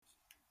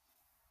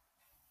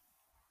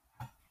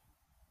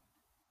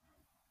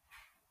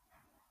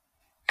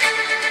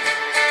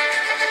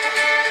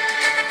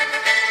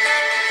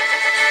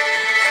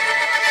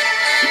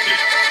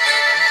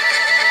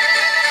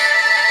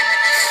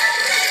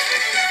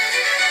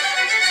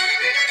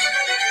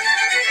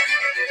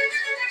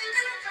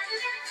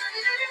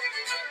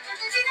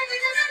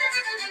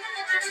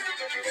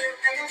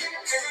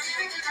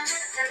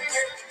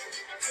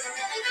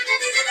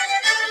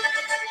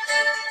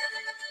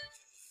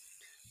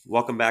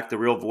Welcome back to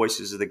Real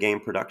Voices of the Game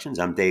Productions.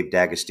 I'm Dave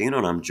Dagostino,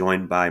 and I'm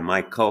joined by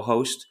my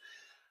co-host,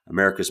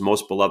 America's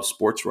most beloved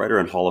sports writer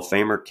and Hall of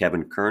Famer,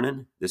 Kevin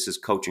Kernan. This is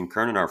Coaching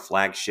Kernan, our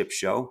flagship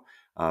show.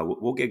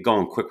 We'll get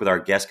going quick with our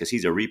guest because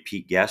he's a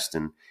repeat guest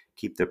and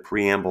keep the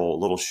preamble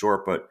a little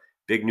short, but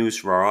big news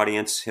for our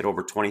audience. Hit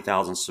over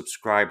 20,000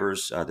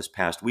 subscribers this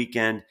past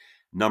weekend.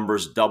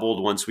 Numbers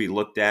doubled once we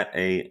looked at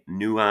a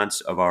nuance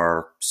of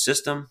our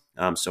system.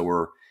 So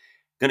we're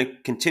going to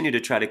continue to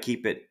try to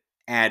keep it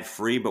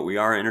ad-free, but we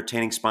are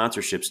entertaining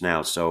sponsorships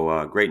now.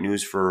 So great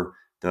news for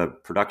the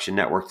production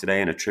network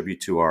today, and a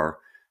tribute to our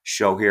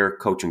show here,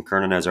 Coaching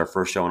Kernan, as our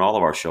first show and all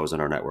of our shows on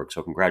our network.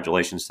 So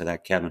congratulations to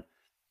that, Kevin.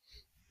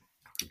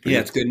 Yeah,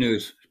 it's good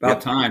news. It's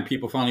about time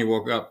people finally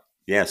woke up.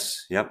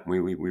 Yes. Yep.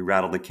 We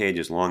rattled the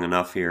cages long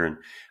enough here. And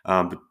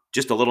but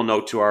just a little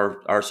note to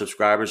our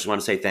subscribers. Just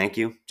want to say thank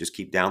you. Just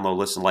keep download,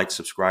 listen, like,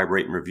 subscribe,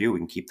 rate, and review. We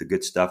can keep the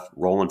good stuff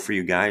rolling for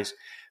you guys.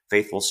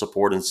 Faithful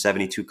support in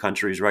 72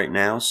 countries right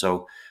now.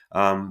 So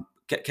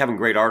Kevin,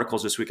 great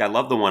articles this week. I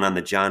love the one on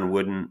the John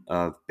Wooden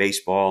of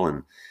baseball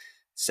and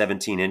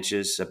 17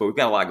 inches. But we've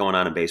got a lot going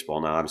on in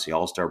baseball now. Obviously,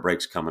 All-Star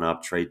breaks coming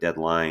up, trade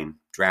deadline,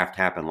 draft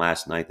happened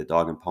last night, the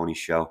Dog and Pony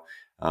Show.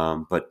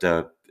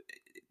 The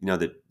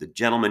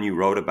gentleman you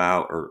wrote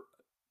about or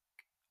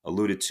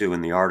alluded to in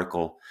the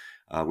article,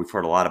 we've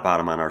heard a lot about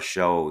him on our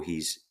show.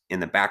 He's in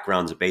the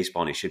backgrounds of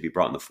baseball, and he should be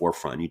brought in the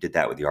forefront. And you did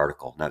that with the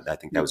article. And I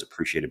think that was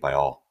appreciated by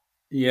all.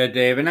 Yeah,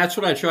 Dave. And that's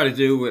what I try to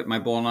do with my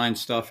Ball 9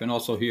 stuff. And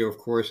also here, of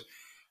course,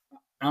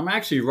 I'm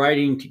actually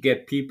writing to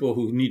get people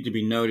who need to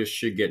be noticed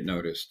should get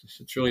noticed.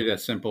 It's really that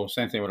simple.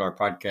 Same thing with our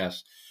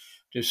podcast.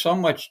 There's so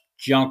much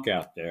junk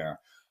out there,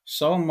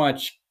 so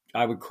much,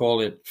 I would call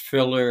it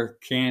filler,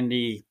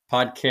 candy,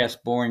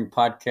 boring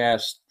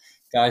podcast,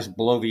 guys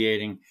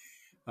bloviating.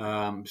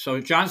 So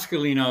John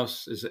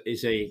Scalinos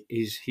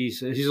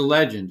he's a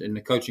legend in the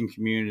coaching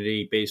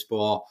community,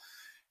 baseball.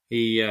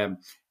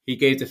 He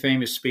gave the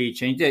famous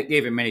speech, and he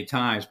gave it many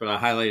times, but I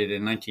highlighted it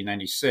in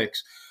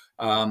 1996.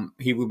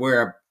 He would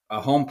wear a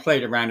home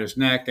plate around his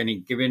neck, and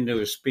he'd give into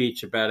his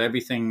speech about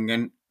everything.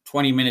 And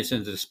 20 minutes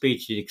into the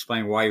speech, he'd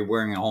explain why you're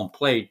wearing a home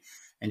plate.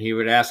 And he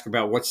would ask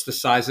about what's the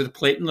size of the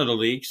plate in Little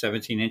League,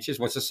 17 inches.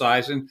 What's the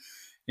size in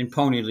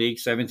Pony League,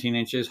 17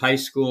 inches. High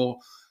school,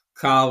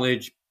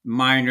 college,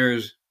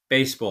 minors,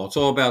 baseball. It's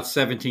all about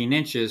 17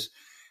 inches.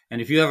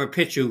 And if you have a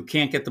pitcher who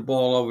can't get the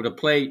ball over the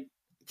plate,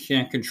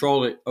 can't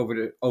control it over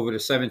the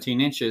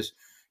 17 inches,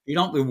 you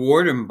don't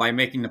reward him by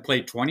making the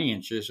plate 20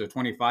 inches or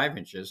 25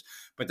 inches.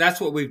 But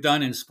that's what we've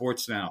done in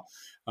sports now.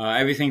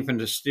 Everything from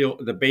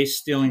the base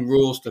stealing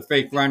rules to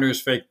fake runners,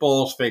 fake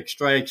balls, fake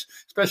strikes,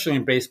 especially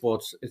in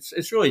baseball.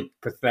 It's really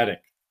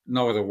pathetic.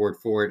 No other word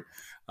for it.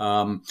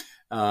 And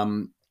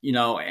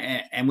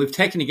we've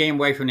taken the game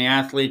away from the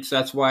athletes.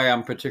 That's why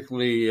I'm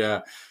particularly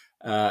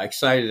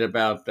excited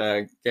about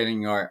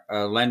getting our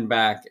Len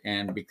back.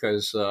 And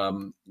because,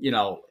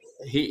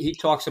 he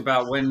talks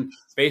about when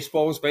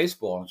baseball was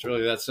baseball. It's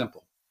really that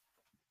simple.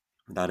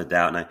 Without a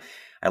doubt. And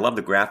I love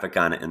the graphic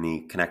on it and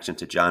the connection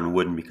to John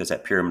Wooden, because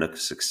that pyramid of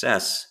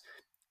success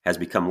has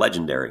become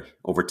legendary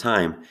over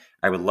time.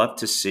 I would love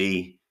to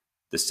see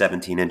the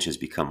 17 inches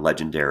become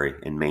legendary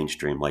and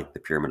mainstream like the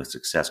pyramid of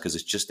success, because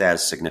it's just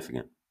as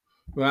significant.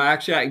 Well,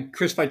 actually,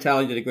 Chris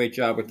Vitale did a great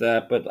job with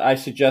that, but I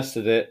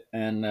suggested it,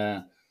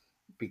 and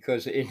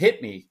because it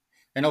hit me.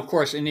 And of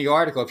course, in the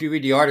article, if you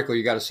read the article,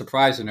 you got a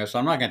surprise in there. So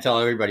I'm not going to tell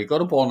everybody, go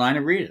to Ball 9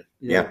 and read it.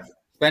 Yeah.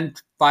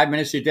 Spend 5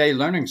 minutes a day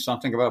learning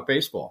something about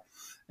baseball,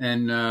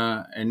 and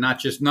not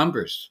just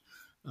numbers.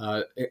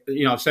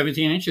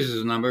 17 inches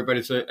is a number, but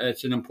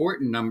it's an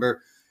important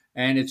number,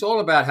 and it's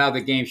all about how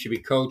the game should be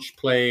coached,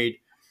 played.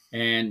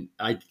 And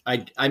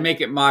I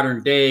make it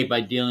modern day by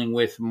dealing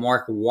with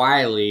Mark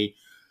Wiley,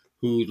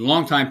 who's a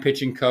longtime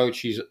pitching coach.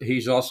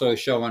 He's also a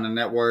show on the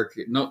network.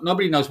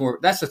 Nobody knows more.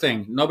 That's the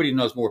thing. Nobody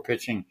knows more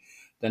pitching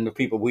than the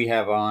people we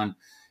have on.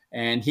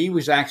 And he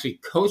was actually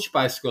coached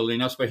by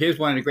Scalinos. But here's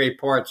one of the great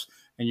parts,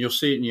 and you'll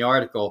see it in the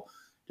article.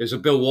 There's a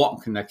Bill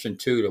Walton connection,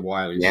 too, to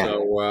Wiley. Yeah.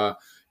 So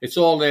it's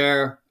all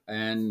there,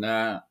 and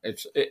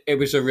it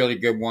was a really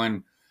good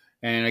one.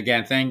 And,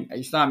 again,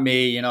 it's not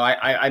me.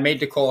 I made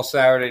the call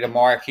Saturday to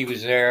Mark. He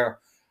was there.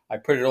 I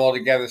put it all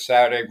together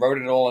Saturday,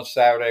 wrote it all on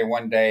Saturday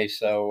one day.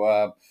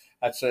 So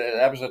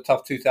that was a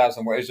tough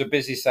 2,000 words. It was a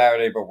busy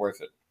Saturday, but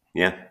worth it.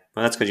 Yeah.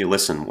 Well, that's because you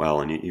listen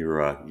well, and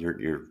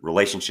your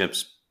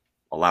relationships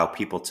allow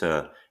people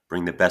to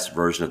bring the best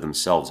version of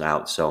themselves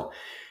out. So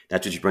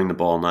that's what you bring to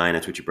Ball 9.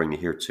 That's what you bring to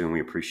here, too, and we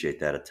appreciate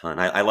that a ton.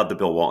 I love the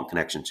Bill Walton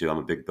connection, too. I'm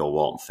a big Bill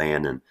Walton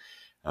fan, and,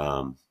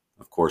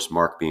 of course,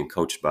 Mark being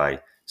coached by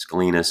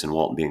Scalinos and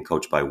Walton being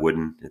coached by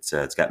Wooden.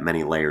 It's got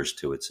many layers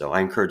to it. So I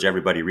encourage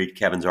everybody to read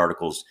Kevin's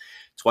articles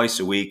twice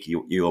a week.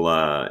 You'll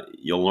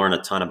learn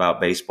a ton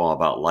about baseball,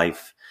 about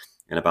life,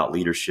 and about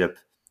leadership.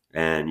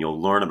 And you'll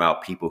learn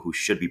about people who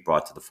should be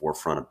brought to the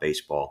forefront of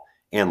baseball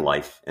and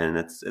life. And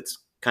it's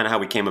kind of how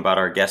we came about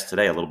our guest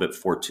today, a little bit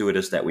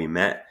fortuitous that we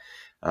met.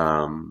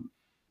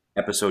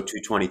 Episode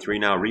 223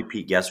 now,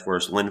 repeat guest for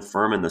us, Lynn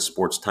Ferman, the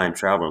sports time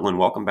traveler. Lynn,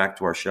 welcome back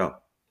to our show.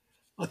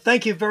 Well,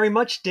 thank you very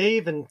much,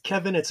 Dave and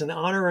Kevin. It's an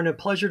honor and a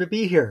pleasure to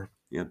be here.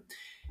 Yeah.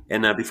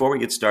 And before we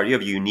get started, you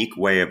have a unique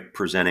way of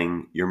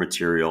presenting your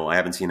material. I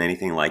haven't seen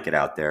anything like it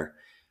out there.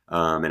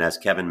 And as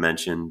Kevin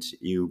mentioned,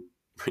 you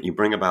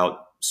bring about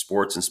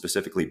sports and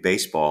specifically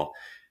baseball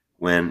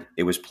when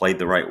it was played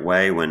the right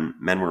way, when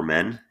men were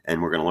men,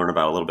 and we're going to learn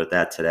about a little bit of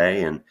that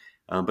today. And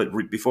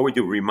before we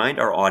do, remind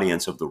our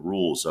audience of the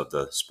rules of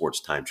the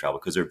sports time travel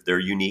because they're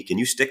unique, and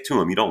you stick to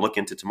them. You don't look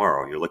into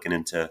tomorrow; you're looking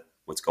into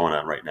what's going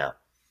on right now.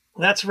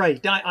 That's right.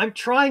 I'm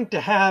trying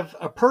to have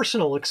a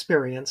personal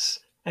experience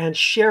and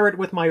share it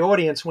with my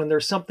audience when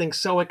there's something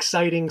so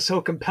exciting,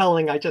 so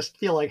compelling. I just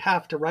feel I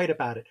have to write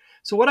about it.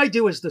 So what I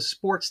do is the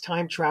sports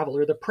time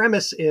traveler. The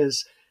premise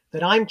is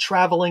that I'm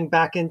traveling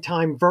back in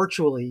time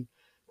virtually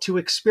to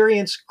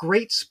experience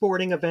great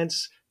sporting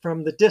events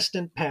from the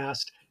distant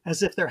past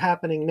as if they're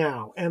happening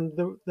now. And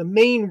the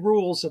main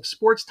rules of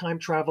sports time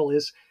travel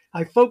is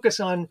I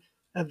focus on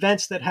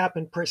events that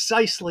happened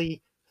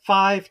precisely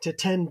 5 to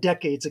 10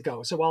 decades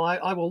ago. So while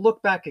I will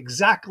look back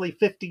exactly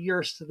 50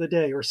 years to the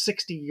day, or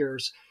 60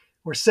 years,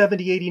 or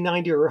 70, 80,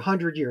 90, or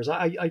 100 years,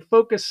 I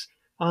focus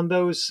on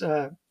those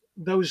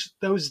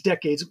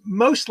decades.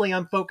 Mostly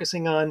I'm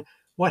focusing on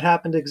what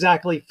happened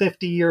exactly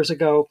 50 years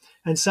ago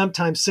and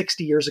sometimes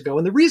 60 years ago.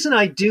 And the reason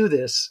I do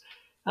this,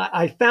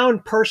 I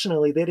found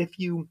personally that if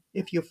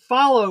you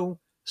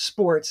follow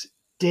sports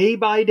day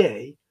by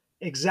day,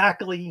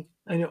 exactly,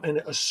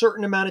 in a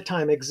certain amount of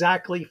time,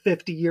 exactly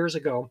 50 years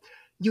ago,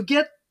 you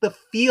get the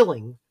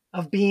feeling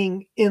of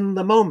being in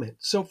the moment.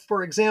 So,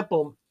 for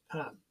example,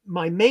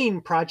 my main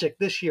project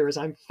this year is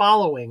I'm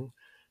following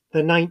the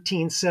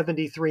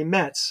 1973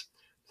 Mets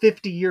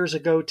 50 years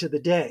ago to the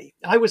day.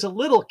 I was a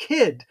little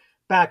kid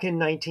back in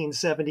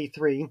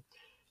 1973,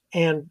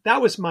 and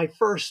that was my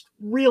first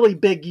really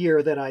big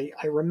year that I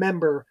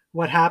remember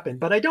what happened.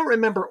 But I don't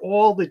remember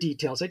all the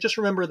details. I just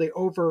remember the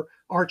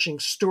overarching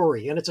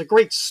story, and it's a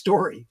great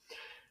story.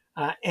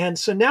 And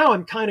so now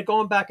I'm kind of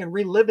going back and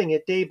reliving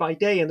it day by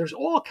day. And there's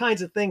all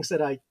kinds of things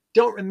that I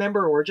don't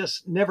remember or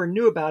just never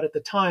knew about at the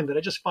time that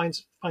I just find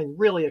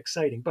really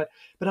exciting. But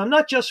I'm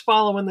not just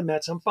following the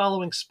Mets. I'm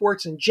following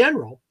sports in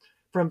general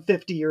from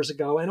 50 years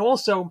ago, and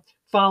also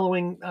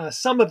following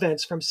some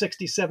events from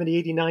 60, 70,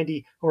 80,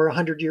 90, or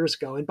 100 years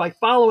ago. And by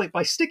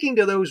sticking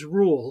to those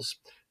rules,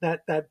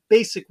 that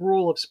basic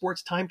rule of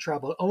sports time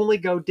travel, only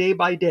go day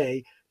by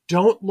day,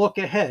 don't look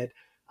ahead.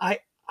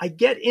 I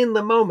get in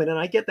the moment and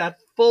I get that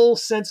full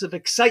sense of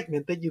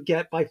excitement that you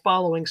get by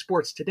following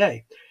sports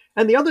today.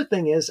 And the other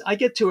thing is, I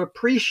get to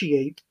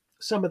appreciate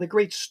some of the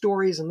great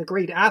stories and the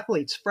great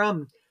athletes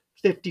from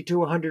 50 to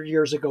 100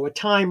 years ago, a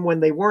time when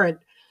they weren't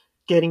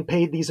getting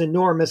paid these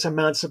enormous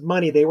amounts of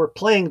money. They were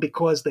playing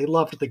because they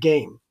loved the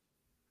game.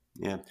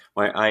 Yeah.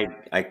 Well,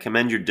 I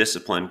commend your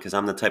discipline because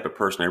I'm the type of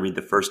person I read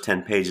the first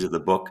 10 pages of the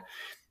book,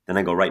 then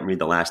I go right and read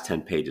the last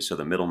 10 pages. So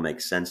the middle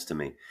makes sense to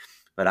me.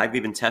 But I've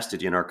even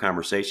tested you in our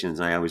conversations,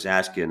 and I always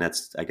ask you, and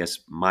that's, I guess,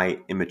 my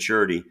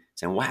immaturity,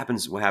 saying, what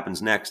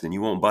happens next? And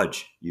you won't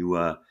budge.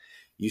 You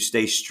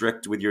stay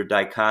strict with your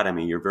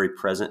dichotomy. You're very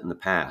present in the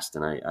past.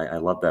 And I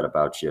love that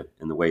about you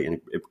and the way, and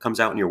it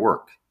comes out in your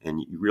work. And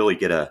you really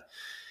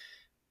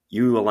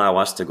you allow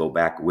us to go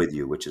back with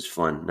you, which is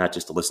fun, not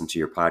just to listen to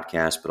your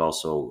podcast, but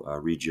also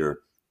read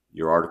your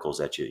articles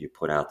that you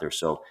put out there.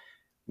 So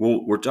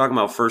we're talking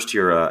about first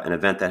here an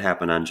event that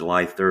happened on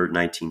July 3rd,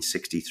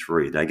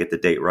 1963. Did I get the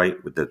date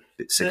right with the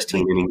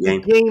 16-inning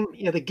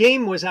game? The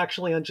game was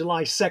actually on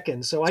July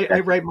 2nd. So I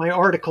write my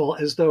article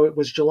as though it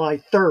was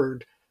July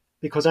 3rd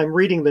because I'm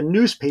reading the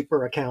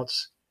newspaper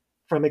accounts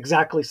from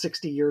exactly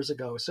 60 years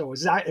ago. So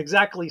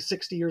exactly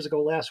 60 years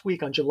ago last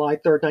week on July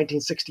 3rd,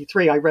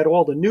 1963, I read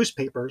all the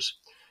newspapers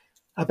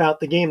about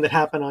the game that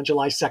happened on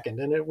July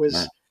 2nd. And it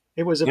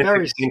was a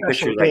very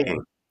special game.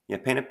 Yeah,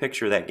 paint a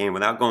picture of that game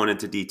without going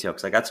into detail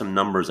because I got some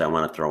numbers I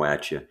want to throw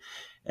at you.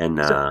 And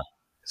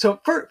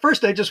so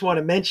first, I just want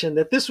to mention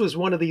that this was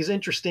one of these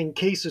interesting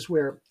cases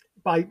where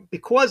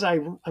because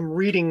I'm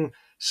reading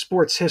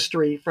sports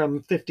history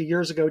from 50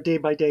 years ago, day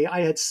by day,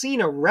 I had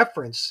seen a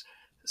reference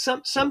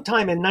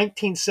sometime in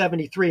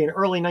 1973, in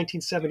early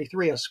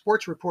 1973, a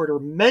sports reporter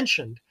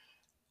mentioned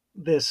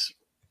this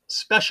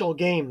special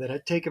game that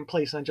had taken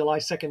place on July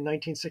 2nd,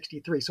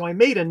 1963. So I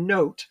made a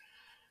note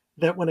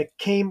that when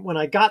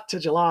I got to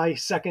July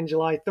 2nd,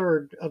 July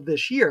 3rd of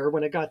this year,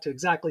 when it got to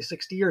exactly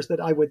 60 years,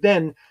 that I would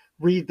then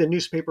read the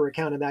newspaper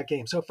account of that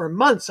game. So for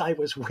months, I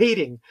was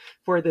waiting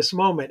for this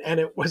moment, and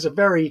it was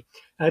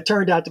it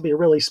turned out to be a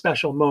really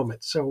special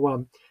moment.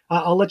 So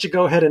I'll let you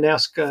go ahead and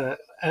ask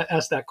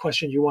that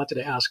question you wanted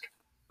to ask.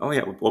 Oh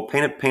yeah, well,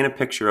 paint a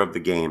picture of the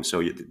game.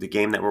 So the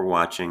game that we're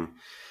watching,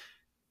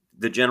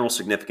 the general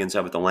significance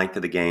of it, the length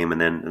of the game,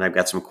 and I've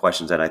got some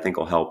questions that I think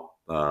will help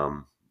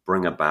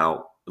bring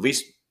about, at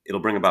least it'll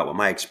bring about what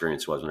my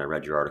experience was when I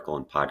read your article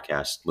and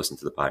listened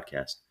to the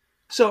podcast.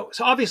 So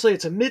obviously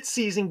it's a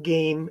midseason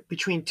game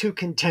between two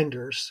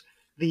contenders,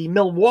 the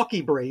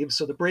Milwaukee Braves.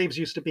 So the Braves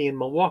used to be in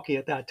Milwaukee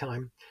at that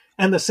time,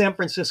 and the San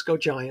Francisco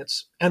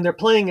Giants. And they're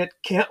playing at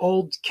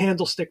old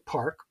Candlestick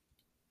Park.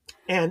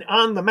 And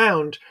on the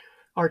mound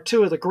are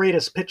two of the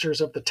greatest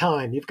pitchers of the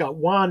time. You've got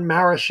Juan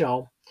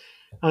Marichal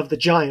of the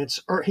Giants.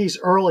 He's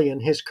early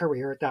in his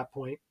career at that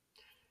point.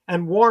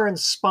 And Warren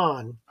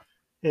Spahn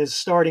is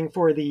starting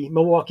for the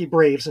Milwaukee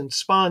Braves. And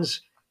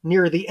Spahn's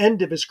near the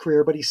end of his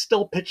career, but he's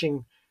still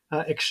pitching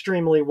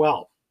extremely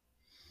well.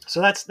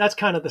 So that's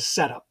kind of the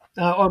setup.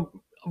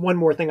 One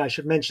more thing I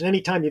should mention.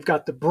 Anytime you've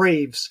got the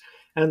Braves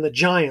and the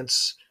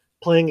Giants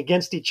playing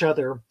against each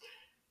other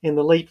in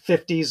the late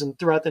 50s and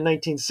throughout the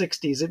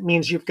 1960s, it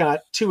means you've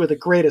got two of the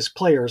greatest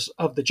players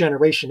of the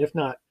generation, if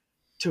not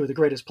two of the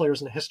greatest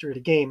players in the history of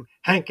the game,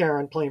 Hank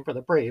Aaron playing for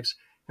the Braves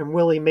and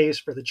Willie Mays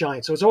for the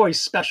Giants. So it's always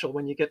special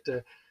when you get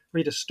to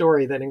read a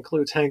story that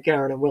includes Hank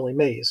Aaron and Willie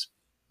Mays.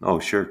 Oh,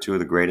 sure. Two of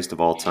the greatest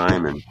of all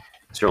time. And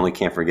certainly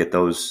can't forget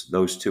those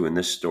two in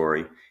this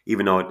story,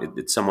 even though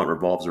it somewhat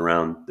revolves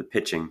around the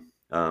pitching.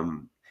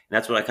 And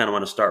that's what I kind of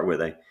want to start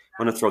with. I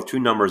want to throw two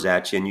numbers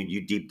at you, and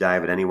you deep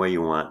dive it any way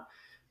you want.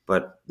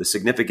 But the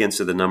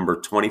significance of the number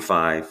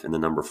 25 and the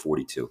number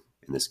 42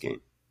 in this game.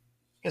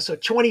 Yeah, so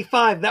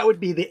 25, that would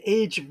be the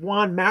age of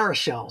Juan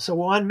Marichal. So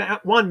Juan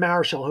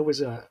Marichal, who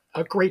was a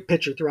great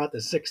pitcher throughout the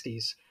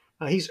 60s,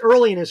 he's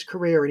early in his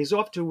career, and he's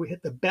off to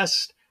hit the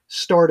best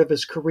start of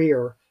his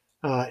career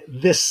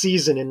this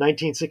season in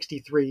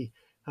 1963.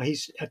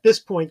 He's at this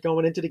point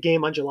going into the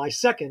game on July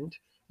 2nd,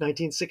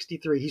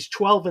 1963. He's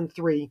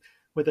 12-3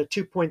 with a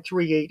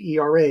 2.38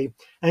 ERA.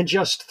 And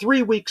just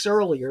 3 weeks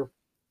earlier,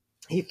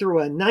 he threw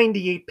a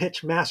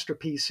 98-pitch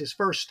masterpiece, his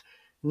first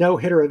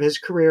no-hitter of his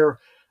career,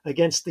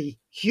 against the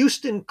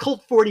Houston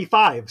Colt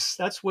 45s.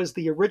 That was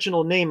the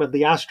original name of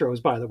the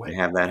Astros, by the way. They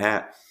have that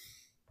hat.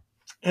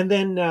 And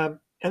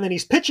then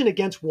he's pitching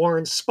against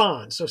Warren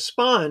Spahn. So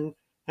Spahn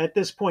at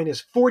this point is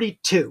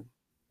 42,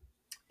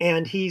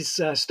 and he's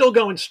still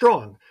going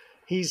strong.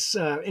 He's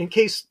in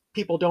case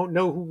people don't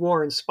know who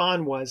Warren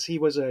Spahn was, he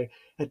was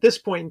at this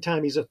point in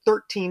time, he's a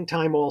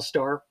 13-time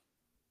All-Star.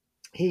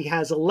 He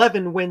has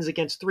 11 wins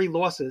against 3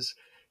 losses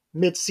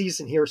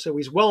mid-season here, so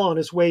he's well on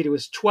his way to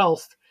his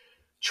 12th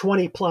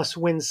 20-plus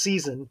win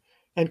season.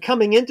 And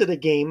coming into the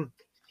game,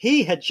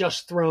 he had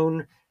just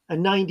thrown a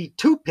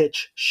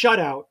 92-pitch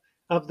shutout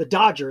of the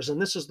Dodgers,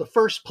 and this is the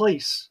first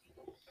place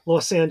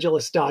Los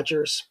Angeles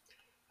Dodgers.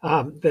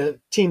 The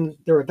team,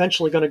 they're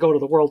eventually going to go to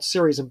the World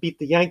Series and beat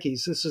the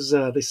Yankees. This is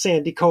the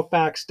Sandy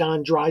Koufax,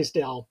 Don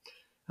Drysdale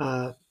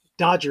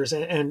Dodgers,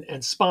 and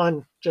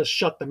Spahn just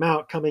shut them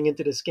out coming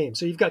into this game.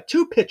 So you've got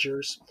two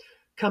pitchers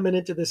coming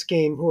into this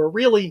game who are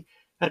really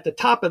at the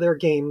top of their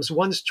games.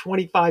 One's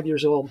 25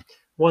 years old,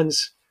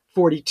 one's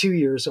 42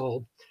 years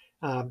old.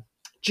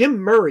 Jim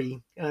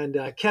Murray,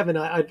 and Kevin,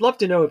 I'd love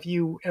to know if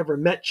you ever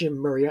met Jim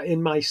Murray.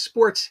 In my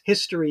sports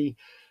history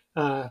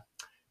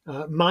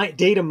my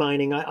data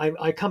mining,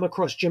 I come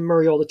across Jim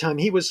Murray all the time.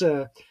 He was,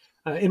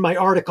 in my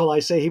article, I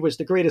say he was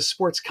the greatest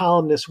sports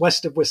columnist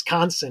west of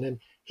Wisconsin. And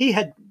he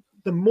had,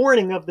 the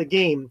morning of the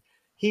game,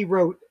 he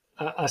wrote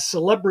a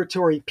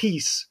celebratory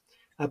piece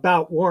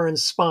about Warren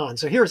Spahn.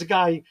 So here's a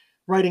guy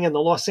writing in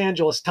the Los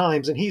Angeles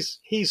Times, and he's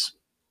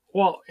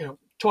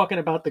talking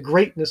about the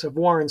greatness of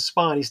Warren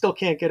Spahn. He still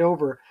can't get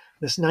over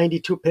this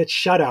 92-pitch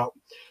shutout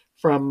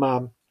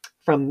from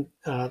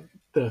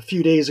the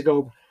few days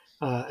ago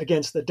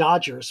against the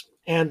Dodgers.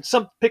 And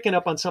picking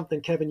up on something,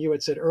 Kevin, you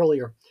had said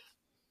earlier,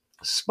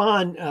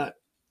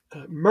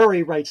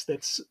 Murray writes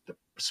that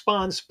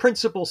Spahn's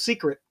principal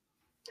secret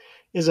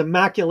is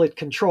immaculate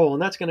control,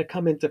 and that's going to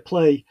come into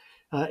play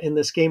in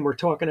this game we're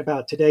talking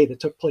about today that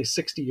took place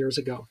 60 years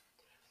ago.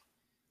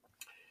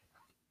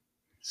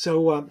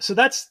 So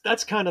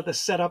that's kind of the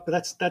setup.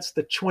 That's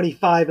the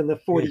 25 and the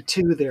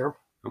 42 there.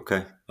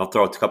 Okay, I'll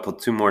throw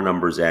two more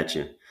numbers at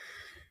you: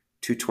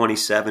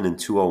 227 and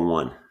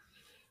 201.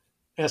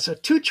 Yeah, so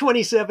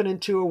 227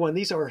 and 201.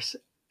 These are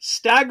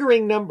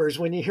staggering numbers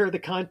when you hear the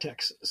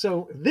context.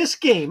 So this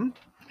game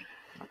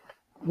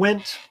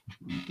went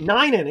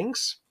 9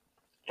 innings,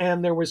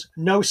 and there was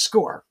no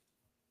score.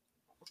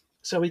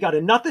 So we got a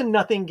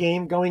 0-0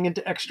 game going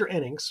into extra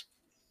innings.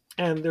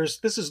 And there's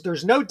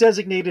no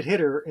designated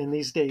hitter in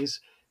these days,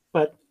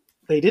 but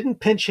they didn't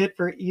pinch hit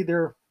for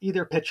either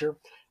pitcher.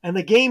 And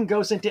the game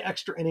goes into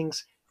extra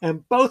innings,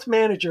 and both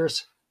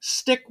managers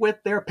stick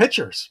with their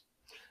pitchers.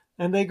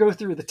 And they go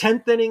through the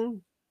 10th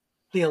inning,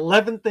 the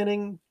 11th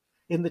inning.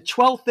 In the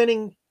 12th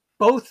inning,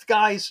 both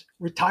guys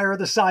retire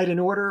the side in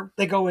order.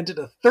 They go into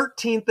the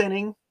 13th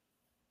inning.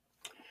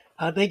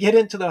 They get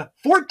into the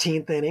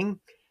 14th inning.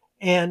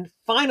 And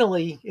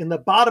finally, in the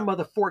bottom of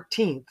the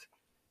 14th,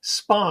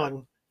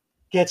 Spahn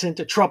gets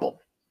into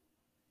trouble.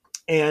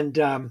 And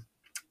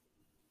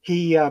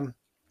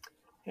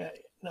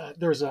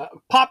there's a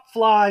pop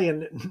fly,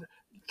 and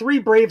 3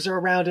 Braves are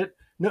around it.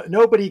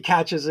 Nobody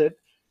catches it.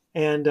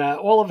 And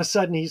all of a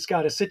sudden, he's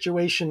got a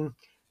situation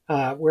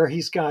where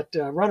he's got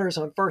runners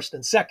on first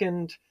and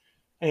second.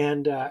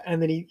 And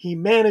then he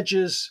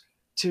manages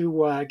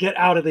to get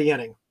out of the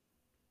inning.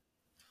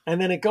 And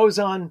then it goes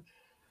on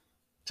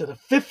to the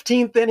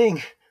 15th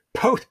inning.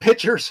 Both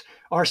pitchers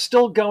are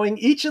still going.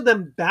 Each of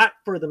them bat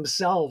for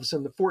themselves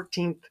in the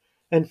 14th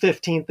and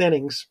 15th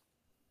innings.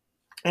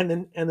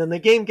 And then the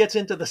game gets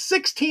into the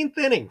 16th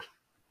inning.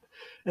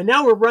 And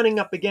now we're running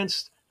up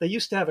against, they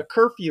used to have a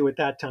curfew at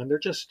that time. They're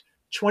just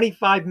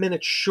 25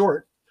 minutes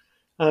short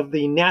of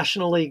the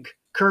National League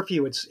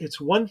curfew. It's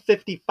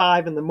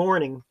 1:55 in the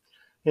morning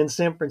in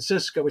San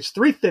Francisco. It's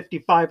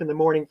 3:55 in the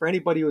morning for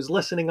anybody who's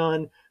listening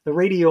on the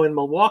radio in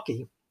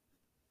Milwaukee.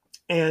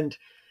 And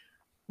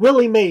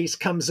Willie Mays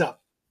comes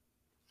up,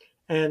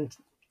 and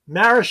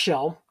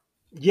Marichal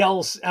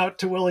yells out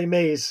to Willie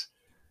Mays,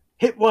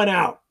 "Hit one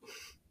out."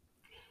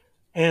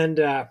 And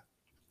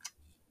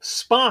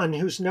Spahn,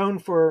 who's known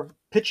for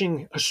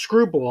pitching a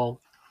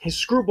screwball, his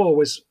screwball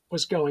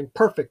was going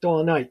perfect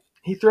all night.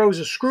 He throws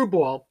a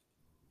screwball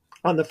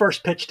on the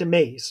first pitch to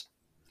Mays,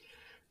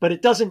 but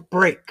it doesn't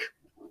break.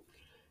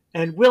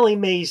 And Willie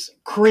Mays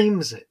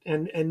creams it.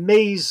 And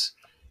Mays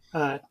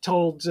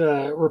told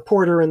a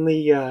reporter in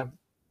the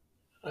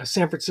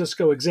San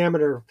Francisco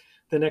Examiner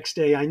the next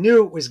day, "I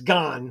knew it was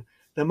gone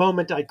the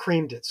moment I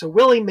creamed it." So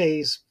Willie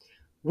Mays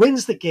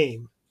wins the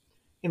game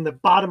in the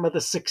bottom of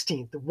the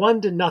 16th,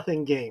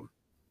 1-0 game.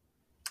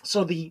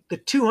 So the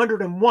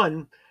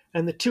 201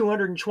 and the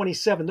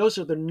 227, those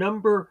are the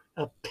number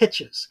of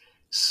pitches.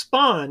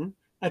 Spahn,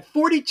 at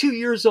 42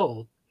 years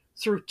old,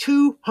 threw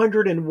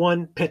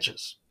 201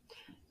 pitches.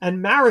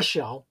 And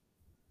Marichal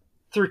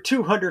threw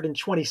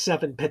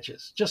 227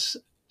 pitches. Just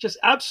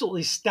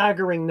absolutely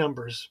staggering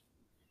numbers.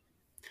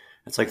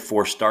 That's like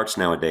 4 starts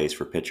nowadays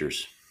for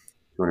pitchers.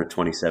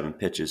 227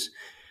 pitches.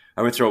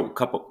 I'm going to throw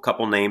a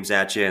couple names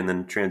at you and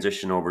then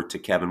transition over to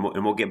Kevin.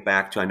 And we'll get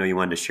back to, I know you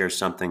wanted to share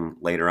something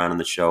later on in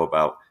the show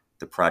about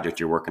the project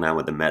you're working on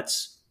with the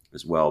Mets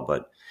as well.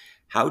 But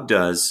how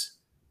does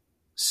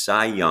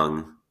Cy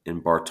Young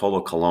and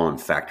Bartolo Colon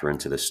factor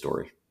into this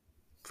story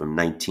from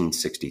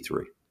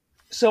 1963?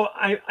 So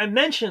I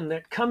mentioned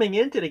that coming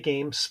into the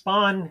game,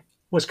 Spahn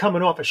was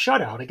coming off a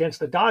shutout against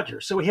the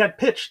Dodgers. So he had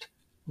pitched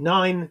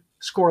 9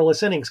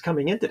 scoreless innings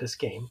coming into this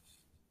game.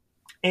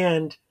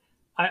 And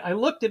I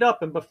looked it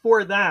up, and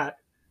before that,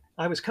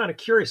 I was kind of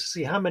curious to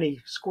see how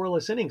many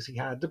scoreless innings he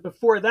had.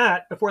 Before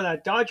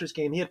that Dodgers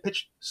game, he had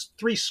pitched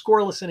 3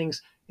 scoreless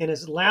innings in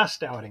his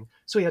last outing.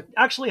 So he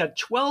actually had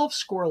 12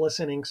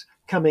 scoreless innings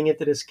coming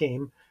into this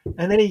game,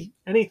 and then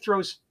he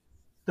throws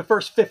the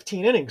first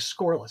 15 innings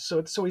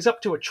scoreless. So he's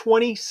up to a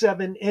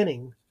 27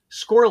 inning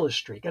scoreless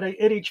streak at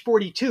age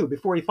 42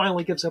 before he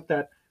finally gives up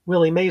that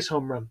Willie Mays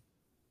home run.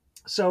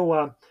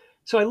 So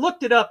I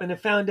looked it up and I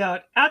found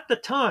out at the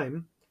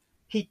time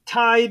he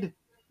tied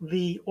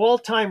the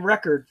all-time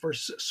record for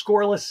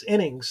scoreless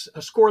innings, a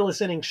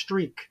scoreless inning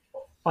streak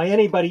by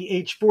anybody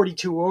age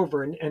 42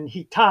 over, and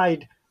he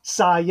tied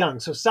Cy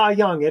Young. So Cy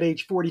Young at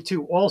age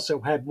 42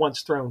 also had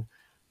once thrown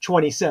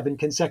 27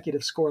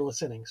 consecutive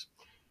scoreless innings.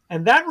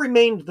 And that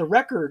remained the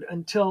record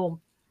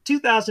until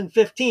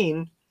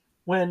 2015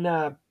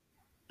 when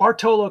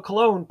Bartolo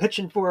Colon,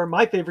 pitching for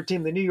my favorite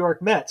team, the New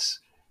York Mets,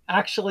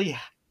 actually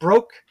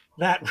broke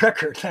that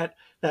record,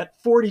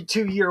 that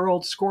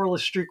 42-year-old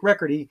scoreless streak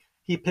record.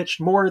 He pitched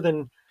more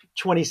than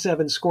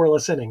 27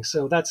 scoreless innings.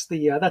 So that's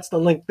the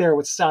link there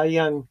with Cy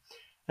Young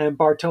and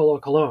Bartolo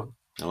Colon.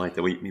 I like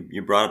that.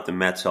 You brought up the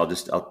Mets. So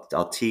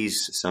I'll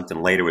tease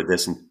something later with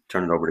this and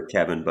turn it over to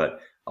Kevin. But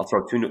I'll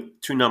throw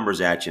two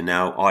numbers at you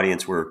now.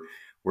 Audience, we're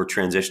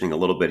transitioning a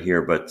little bit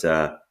here, but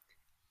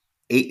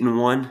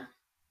 8-1,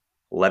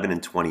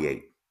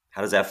 11-28.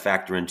 How does that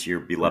factor into your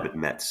beloved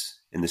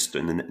Mets in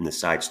the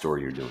side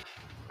story you're doing?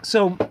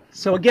 So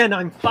again,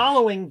 I'm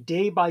following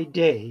day by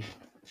day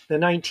the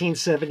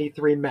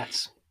 1973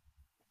 Mets.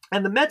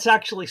 And the Mets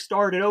actually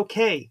started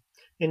okay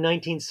in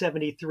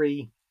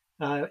 1973.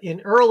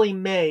 In early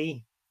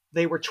May,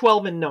 they were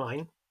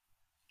 12-9.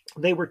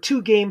 They were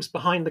 2 games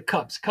behind the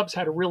Cubs. Cubs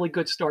had a really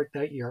good start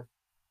that year.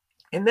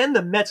 And then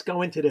the Mets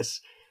go into this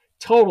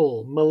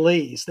total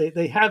malaise.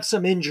 They have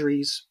some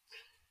injuries.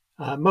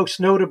 Most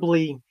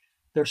notably,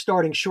 their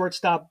starting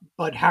shortstop,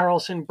 Bud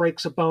Harrelson,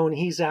 breaks a bone.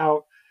 He's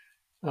out.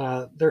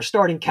 Their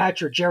starting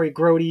catcher, Jerry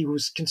Grody,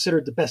 who's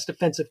considered the best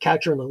defensive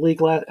catcher in the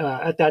league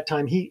at that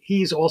time,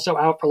 he's also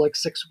out for like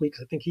 6 weeks.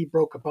 I think he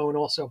broke a bone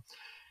also.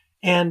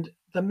 And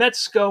the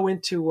Mets go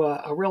into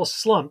a real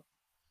slump.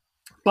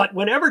 But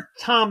whenever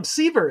Tom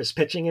Seaver is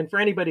pitching, and for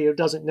anybody who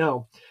doesn't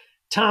know,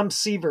 Tom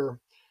Seaver,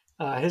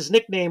 his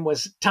nickname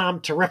was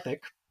Tom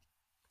Terrific.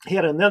 He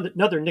had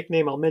another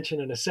nickname I'll mention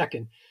in a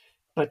second.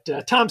 But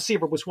Tom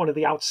Seaver was one of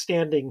the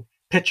outstanding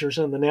pitchers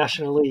in the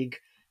National League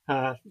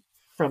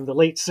from the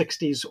late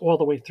 60s all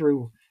the way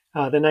through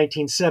the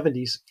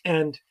 1970s.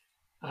 And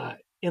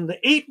in the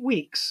 8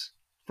 weeks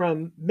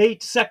from May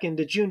 2nd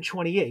to June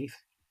 28th,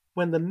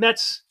 when the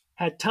Mets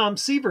had Tom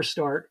Seaver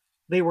start,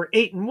 they were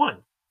 8-1.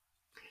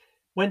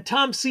 When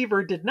Tom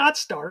Seaver did not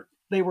start,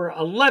 they were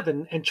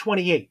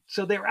 11-28.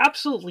 So they're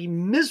absolutely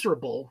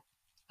miserable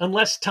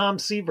unless Tom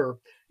Seaver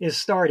is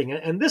starting.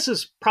 And this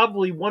is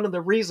probably one of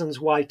the reasons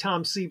why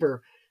Tom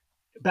Seaver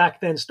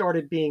back then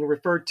started being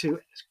referred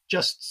to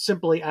just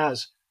simply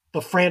as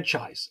the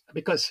franchise,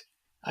 because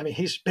I mean,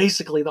 he's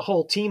basically the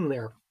whole team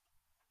there.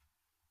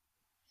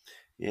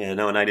 Yeah,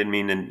 no, and I didn't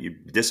mean you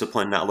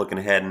discipline, not looking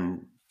ahead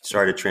and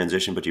sorry to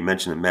transition, but you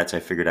mentioned the Mets. I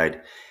figured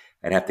I'd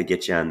have to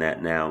get you on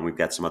that now, and we've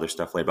got some other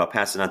stuff later. But I'll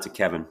pass it on to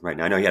Kevin right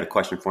now. I know you had a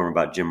question for him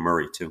about Jim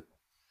Murray too.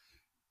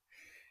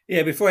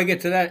 Yeah, before I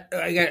get to that,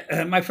 I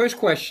got my first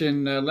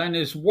question, Len,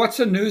 is what's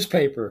a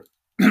newspaper?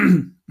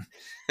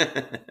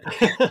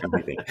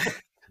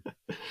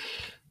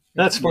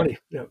 That's funny.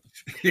 Yeah.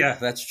 Yeah,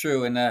 that's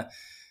true. And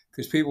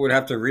because people would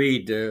have to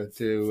read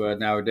to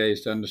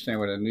nowadays to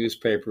understand what a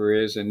newspaper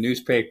is, and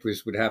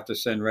newspapers would have to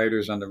send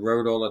writers on the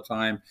road all the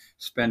time,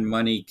 spend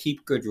money,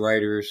 keep good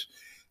writers,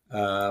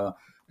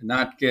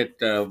 not get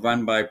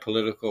run by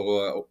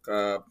political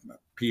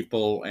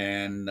people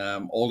and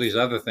all these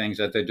other things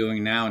that they're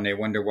doing now, and they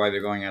wonder why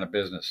they're going out of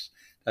business.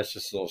 That's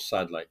just a little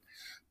sidelight.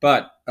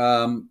 But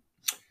the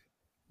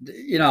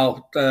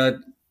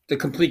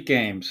complete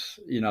games,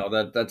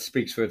 that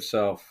speaks for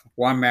itself.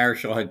 Juan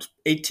Marichal had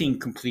 18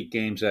 complete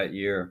games that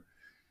year.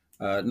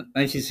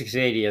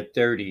 1968 at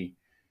 30.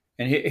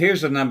 And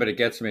here's the number that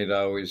gets me,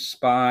 though, is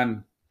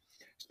Spahn.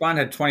 Spahn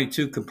had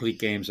 22 complete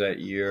games that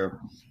year.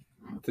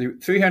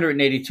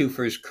 382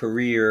 for his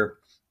career,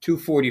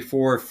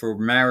 244 for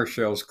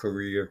Marichal's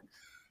career.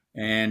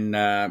 And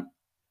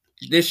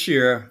this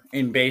year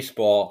in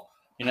baseball,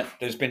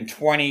 there's been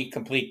 20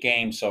 complete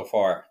games so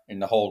far in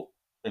the whole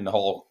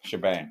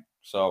shebang.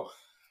 So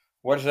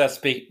what does that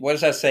speak? What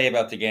does that say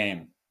about the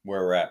game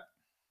where we're at?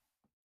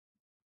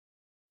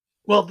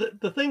 Well,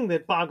 the thing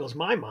that boggles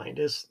my mind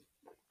is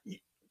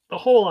the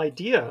whole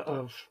idea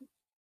of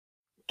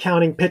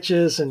counting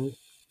pitches and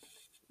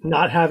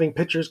not having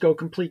pitchers go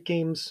complete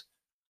games.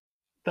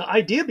 The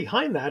idea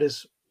behind that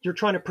is you're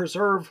trying to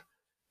preserve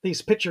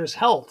these pitchers'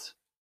 health,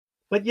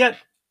 but yet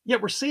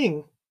we're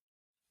seeing,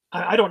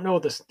 I don't know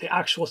the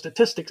actual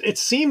statistics. It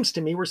seems to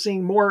me we're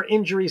seeing more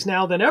injuries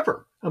now than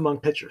ever among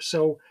pitchers.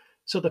 So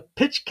the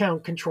pitch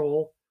count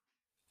control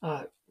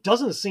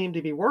doesn't seem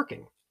to be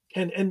working.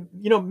 And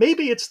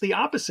maybe it's the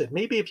opposite.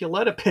 Maybe if you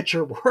let a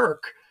pitcher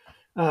work,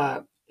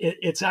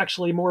 it's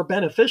actually more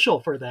beneficial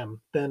for them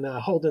than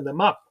holding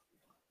them up.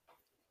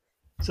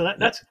 So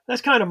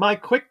that's kind of my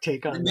quick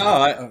take on that.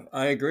 No,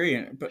 I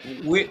agree. But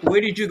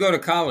where did you go to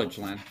college,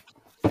 Len?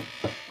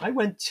 I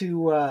went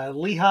to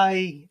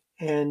Lehigh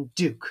and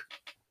Duke.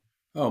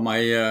 Oh,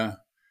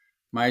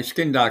 my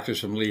skin doctor's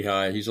from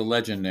Lehigh. He's a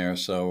legend there.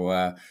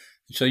 So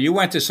you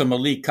went to some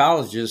elite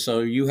colleges. So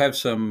you have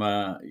some.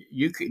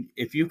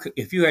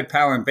 If you had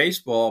power in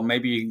baseball,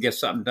 maybe you can get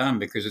something done,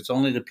 because it's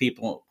only the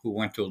people who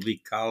went to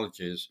elite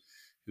colleges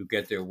who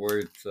get their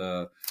words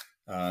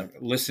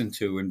listened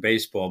to in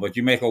baseball. But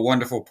you make a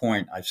wonderful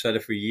point. I've said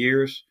it for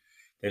years.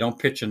 They don't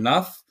pitch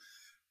enough.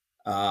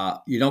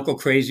 You don't go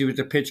crazy with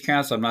the pitch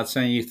counts. I'm not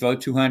saying you throw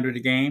 200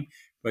 a game,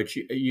 but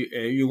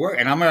you work.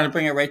 And I'm going to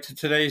bring it right to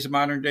today's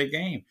modern day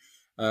game.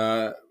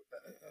 The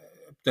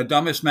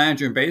dumbest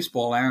manager in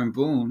baseball, Aaron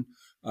Boone,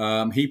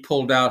 he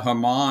pulled out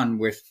Herman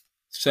with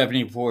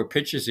 74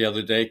 pitches the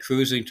other day,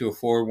 cruising to a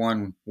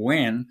 4-1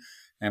 win.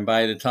 And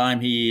by the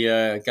time he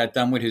got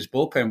done with his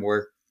bullpen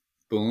work,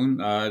 Boone,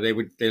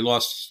 they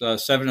lost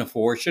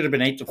 7-4. Should have been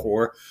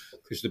 8-4,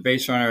 because the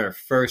base runner at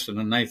first in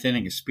the ninth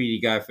inning, a speedy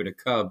guy for the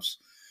Cubs.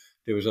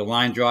 There was a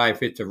line drive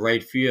hit to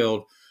right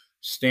field.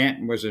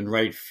 Stanton was in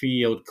right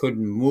field,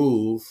 couldn't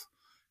move,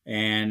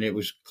 and it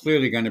was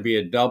clearly going to be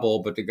a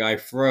double, but the guy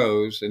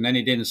froze, and then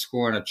he didn't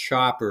score on a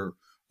chopper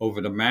over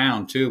the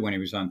mound too when he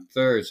was on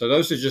third. So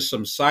those are just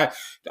some side.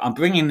 I'm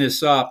bringing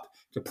this up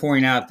to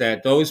point out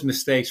that those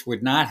mistakes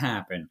would not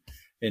happen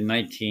in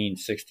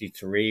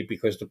 1963,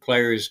 because the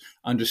players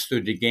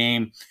understood the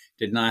game,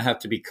 did not have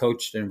to be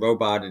coached and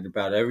roboted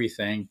about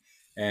everything.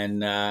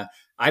 And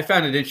I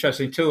found it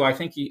interesting too. I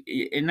think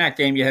in that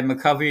game you had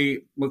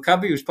McCovey.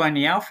 McCovey was playing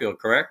the outfield,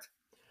 correct?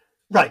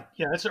 Right.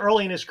 Yeah, it's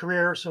early in his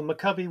career. So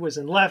McCovey was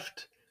in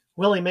left.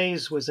 Willie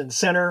Mays was in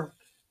center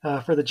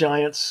for the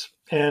Giants.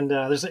 And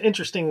there's an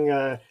interesting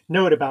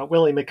note about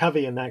Willie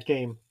McCovey in that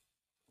game.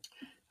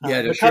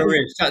 Yeah, there sure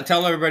is.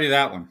 Tell everybody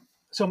that one.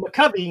 So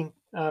McCovey,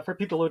 for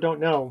people who don't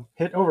know,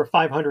 hit over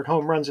 500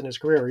 home runs in his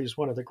career. He's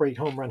one of the great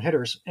home run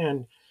hitters.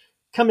 And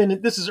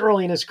this is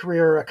early in his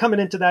career. Coming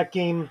into that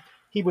game,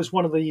 he was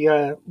one of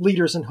the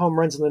leaders in home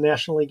runs in the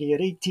National League. He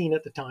had 18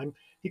 at the time.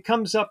 He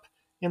comes up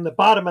in the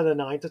bottom of the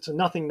ninth. It's a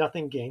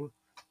 0-0 game.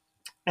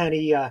 And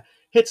he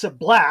hits a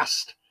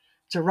blast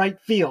to right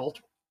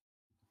field.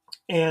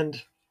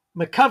 And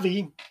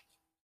McCovey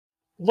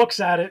looks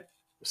at it,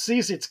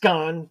 sees it's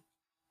gone.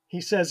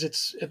 He says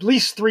it's at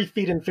least 3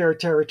 feet in fair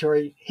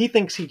territory. He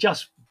thinks he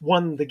just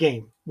won the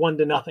game,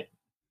 1-0.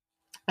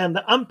 And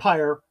the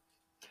umpire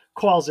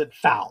calls it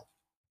foul.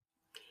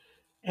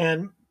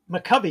 And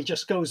McCovey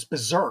just goes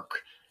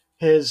berserk.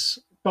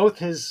 Both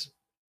his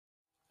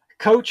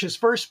coach, his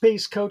first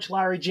base coach,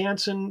 Larry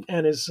Jansen,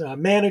 and his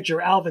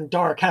manager, Alvin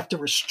Dark, have to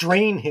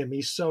restrain him.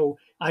 He's so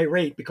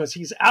irate because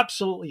he's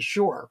absolutely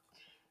sure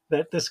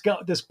that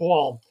this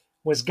ball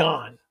was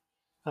gone.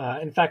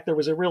 In fact, there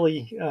was a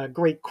really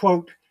great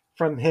quote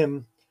from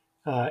him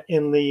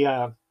in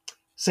the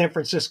San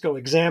Francisco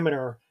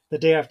Examiner the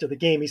day after the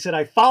game. He said,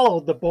 "I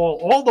followed the ball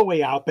all the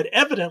way out, but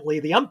evidently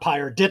the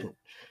umpire didn't."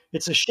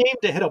 It's a shame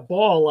to hit a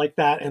ball like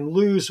that and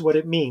lose what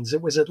it means.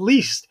 It was at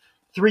least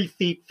 3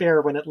 feet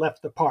fair when it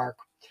left the park.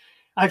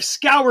 I've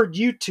scoured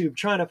YouTube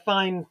trying to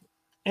find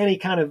any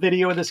kind of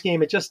video of this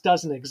game. It just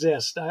doesn't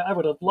exist. I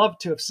would have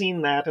loved to have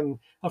seen that. And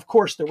of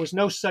course, there was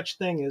no such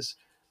thing as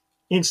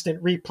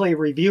instant replay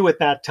review at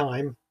that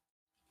time.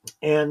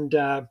 And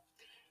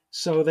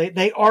so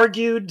they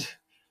argued,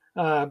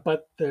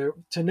 but to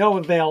no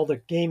avail. The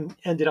game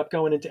ended up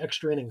going into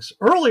extra innings.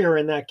 Earlier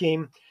in that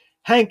game,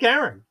 Hank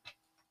Aaron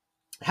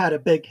had a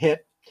big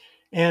hit.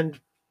 And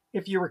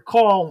if you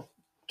recall,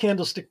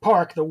 Candlestick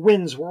Park, the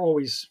winds were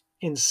always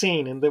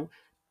insane. And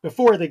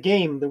before the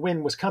game, the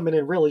wind was coming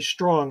in really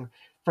strong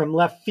from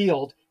left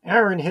field.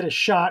 Aaron hit a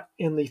shot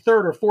in the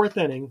third or fourth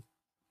inning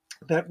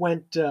that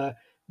went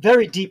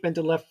very deep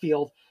into left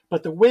field,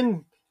 but the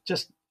wind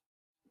just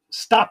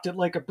stopped it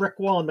like a brick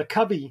wall, and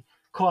McCovey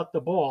caught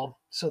the ball.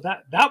 So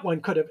that one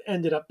could have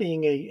ended up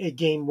being a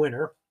game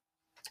winner.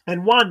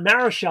 And Juan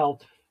Marichal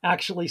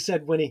actually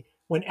said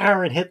when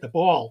Aaron hit the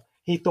ball,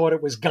 he thought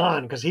it was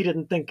gone because he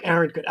didn't think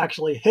Aaron could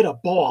actually hit a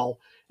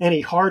ball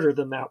any harder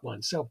than that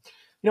one. So,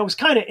 it was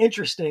kind of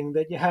interesting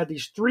that you had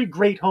these 3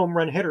 great home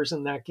run hitters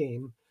in that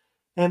game,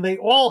 and they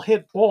all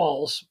hit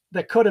balls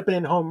that could have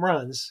been home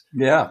runs.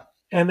 Yeah.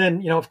 And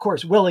then, of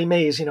course, Willie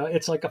Mays,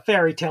 it's like a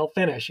fairy tale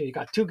finish. You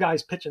got 2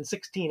 guys pitching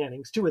 16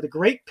 innings, 2 of the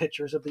great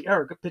pitchers of the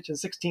era pitching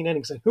 16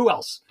 innings. And who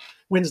else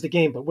wins the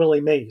game but Willie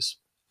Mays?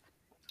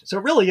 So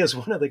it really is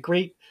one of the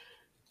great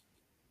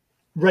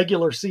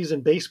regular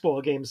season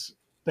baseball games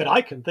that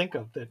I can think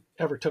of that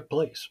ever took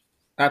place.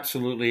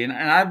 Absolutely. And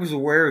I was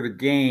aware of the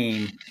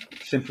game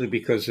simply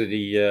because of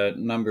the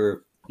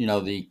number,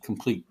 the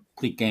complete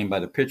game by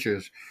the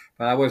pitchers,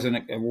 but I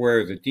wasn't aware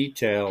of the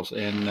details.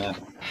 And a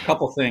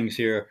couple things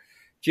here.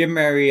 Jim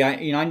Murray,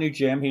 I knew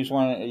Jim. He's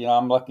one.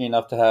 I'm lucky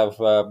enough to have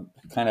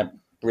kind of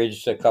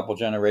bridged a couple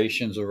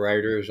generations of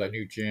writers. I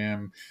knew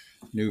Jim,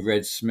 knew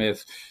Red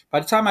Smith. By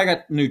the time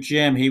I knew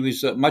Jim, he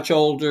was much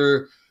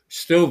older,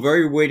 still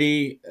very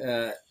witty.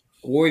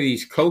 Wore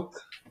these Coke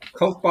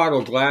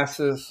bottle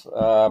glasses.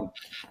 I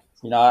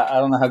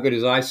don't know how good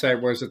his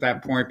eyesight was at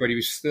that point, but he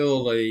was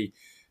still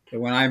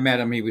when I met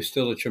him, he was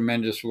still a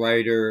tremendous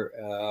writer.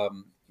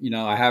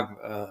 I have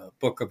a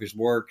book of his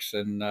works,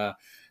 and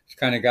it's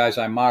kind of guys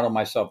I model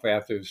myself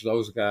after is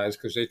those guys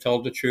because they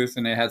told the truth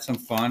and they had some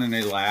fun and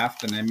they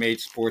laughed and they made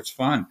sports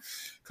fun.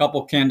 A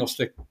couple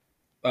Candlestick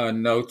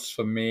notes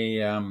for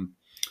me.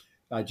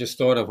 I just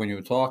thought of when you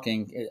were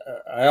talking.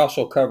 I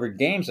also covered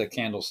games at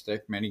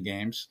Candlestick, many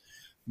games.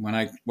 When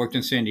I worked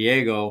in San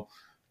Diego,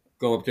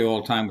 go up there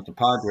all the time with the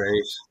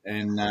Padres,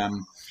 and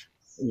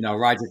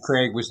Roger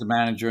Craig was the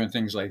manager and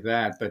things like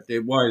that. But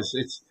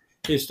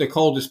it's the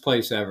coldest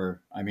place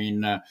ever. I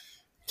mean,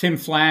 Tim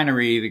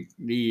Flannery,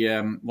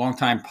 the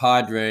longtime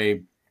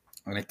Padre,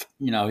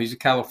 he's a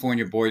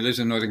California boy, lives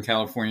in Northern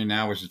California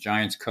now, was a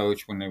Giants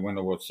coach when they won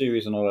the World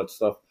Series and all that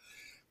stuff.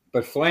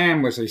 But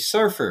Flan was a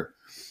surfer,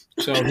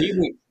 so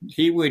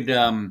he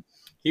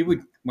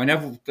would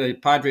whenever the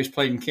Padres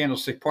played in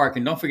Candlestick Park,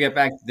 and don't forget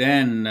back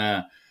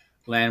then,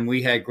 Len,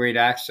 we had great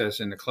access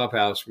in the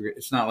clubhouse.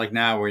 It's not like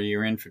now where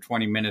you're in for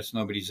 20 minutes,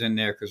 nobody's in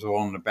there because they're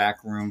all in the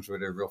back rooms where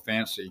they're real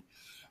fancy.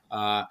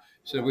 So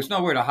there was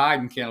nowhere to hide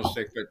in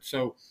Candlestick. But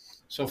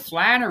so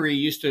Flannery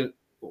used to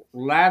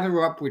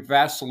lather up with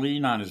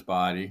Vaseline on his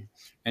body,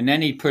 and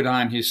then he'd put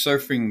on his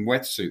surfing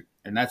wetsuit,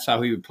 and that's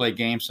how he would play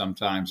games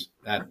sometimes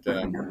at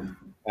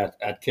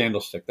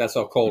Candlestick. That's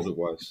how cold it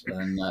was,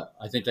 and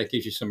I think that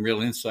gives you some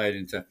real insight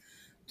into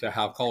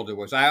how cold it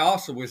was. I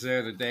also was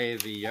there the day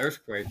of the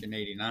earthquake in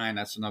 '89.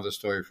 That's another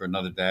story for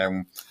another day.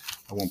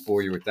 I won't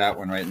bore you with that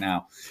one right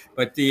now.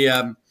 But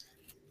the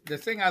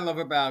thing I love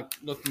about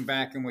looking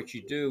back and what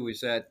you do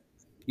is that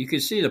you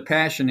can see the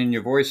passion in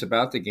your voice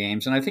about the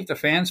games, and I think the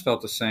fans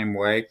felt the same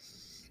way.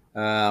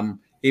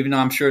 Even though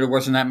I'm sure there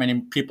wasn't that many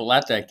people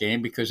at that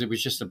game because it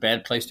was just a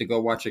bad place to go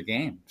watch a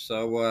game.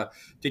 So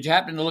did you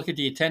happen to look at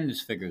the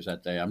attendance figures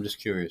that day? I'm just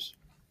curious.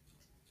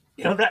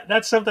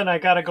 That's something I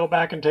got to go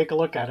back and take a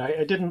look at.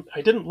 I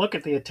didn't look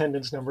at the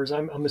attendance numbers.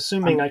 I'm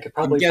assuming I could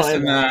probably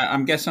find that.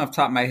 I'm guessing off the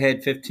top of my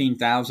head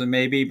 15,000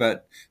 maybe,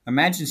 but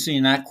imagine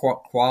seeing that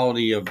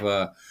quality of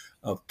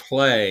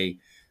play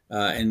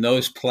in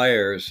those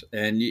players.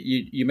 And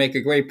you make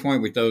a great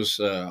point with those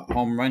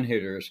home run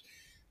hitters.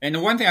 And the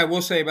one thing I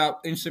will say about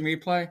instant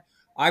replay,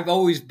 I've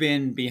always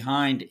been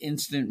behind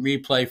instant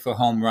replay for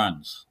home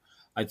runs.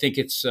 I think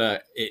it's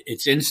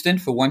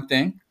instant for one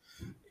thing.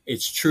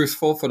 It's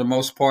truthful for the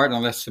most part,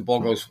 unless the ball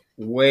goes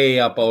way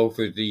up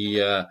over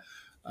the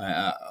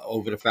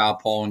foul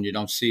pole and you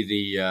don't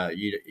see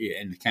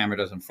and the camera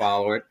doesn't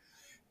follow it.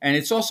 And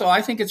it's also,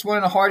 I think it's one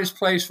of the hardest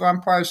plays for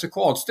umpires to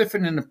call. It's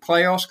different in the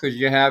playoffs because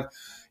you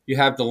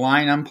have the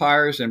line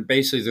umpires, and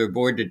basically they're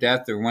bored to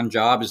death. Their one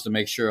job is to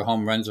make sure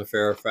home runs are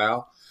fair or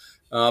foul.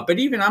 But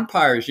even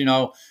umpires,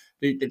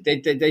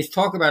 they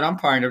talk about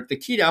umpiring. The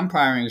key to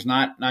umpiring is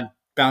not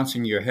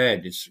bouncing your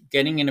head. It's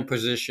getting in a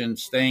position,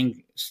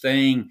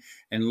 staying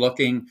and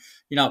looking.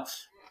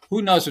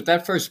 who knows if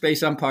that first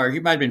base umpire,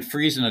 he might have been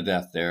freezing to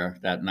death there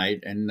that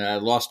night and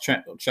lost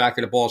track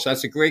of the ball. So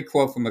that's a great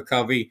quote from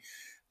McCovey.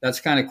 That's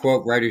the kind of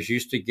quote writers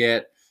used to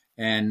get.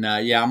 And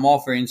yeah, I'm all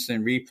for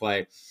instant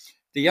replay.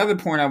 The other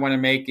point I want to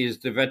make is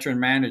the veteran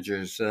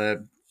managers,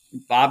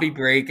 Bobby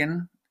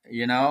Bragan,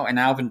 and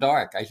Alvin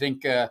Dark. I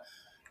think,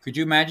 could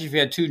you imagine if you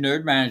had two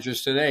nerd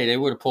managers today? They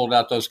would have pulled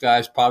out those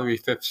guys probably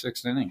fifth,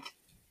 sixth inning.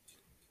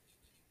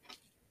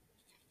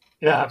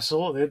 Yeah,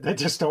 absolutely. They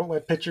just don't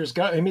let pitchers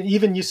go. I mean,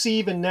 even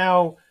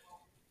now,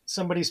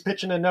 somebody's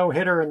pitching a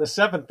no-hitter in the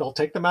seventh, they'll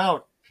take them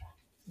out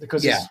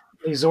because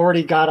he's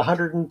already got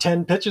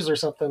 110 pitches or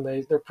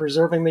something. They're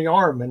preserving the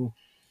arm,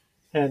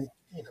 and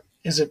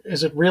is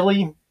it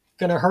really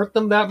going to hurt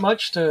them that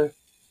much to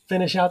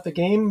finish out the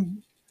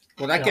game?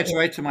 Well, that gets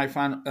right to my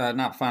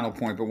not final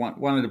point, but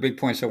one of the big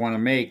points I want to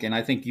make, and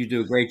I think you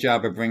do a great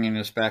job of bringing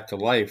this back to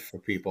life for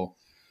people.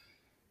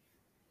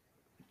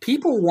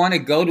 People want to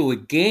go to a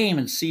game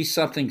and see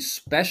something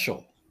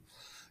special.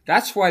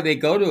 That's why they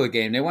go to a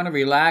game. They want to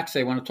relax.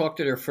 They want to talk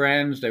to their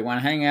friends. They want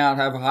to hang out,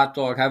 have a hot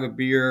dog, have a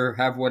beer,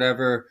 have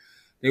whatever.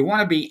 They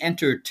want to be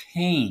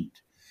entertained.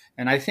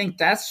 And I think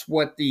that's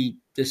what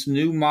this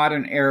new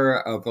modern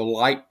era of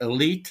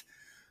elite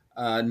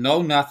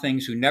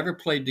know-nothings who never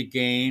played the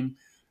game,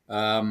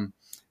 they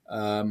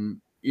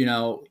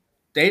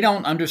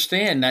don't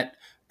understand that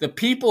the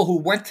people who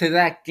went to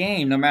that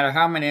game, no matter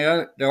how many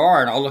there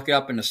are, and I'll look it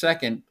up in a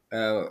second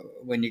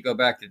when you go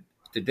back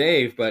to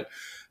Dave, but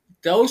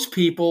those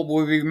people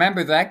will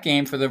remember that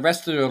game for the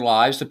rest of their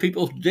lives. The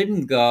people who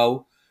didn't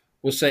go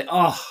will say,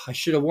 oh, I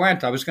should have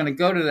went. I was going to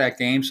go to that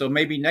game, so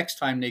maybe next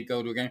time they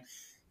go to a game.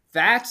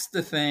 That's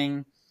the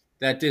thing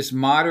that this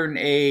modern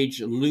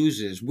age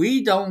loses.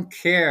 We don't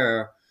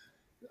care.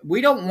 We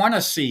don't want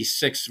to see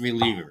six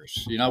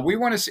relievers. We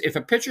want to see, if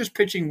a pitcher's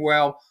pitching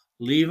well,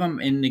 leave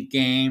him in the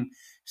game.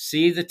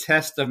 See the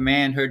test of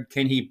manhood.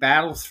 Can he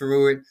battle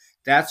through it?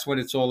 That's what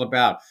it's all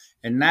about.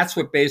 And that's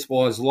what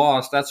baseball has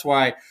lost. That's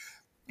why,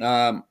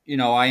 I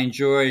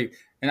enjoy,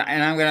 and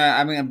I'm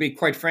gonna be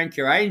quite frank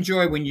here. I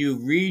enjoy when you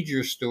read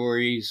your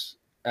stories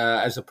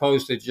as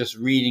opposed to just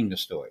reading the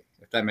story.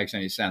 If that makes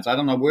any sense. I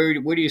don't know where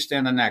do you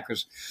stand on that?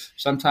 Because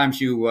sometimes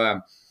you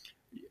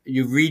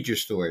read your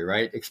story,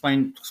 right?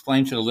 Explain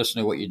to the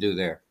listener what you do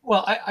there.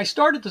 Well, I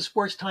started the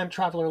Sports Time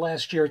Traveler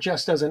last year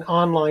just as an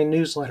online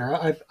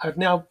newsletter. I've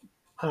now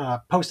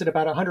posted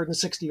about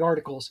 160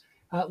 articles.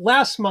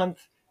 Last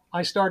month,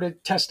 I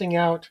started testing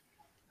out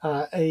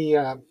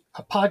a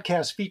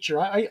podcast feature.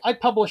 I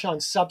publish on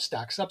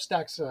Substack.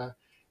 Substack's a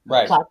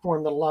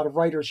platform that a lot of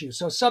writers use.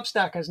 So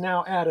Substack has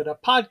now added a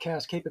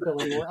podcast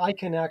capability where I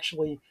can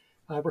actually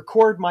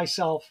record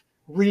myself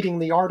reading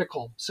the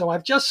article. So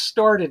I've just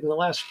started in the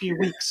last few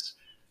weeks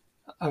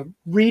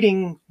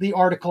reading the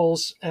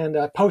articles and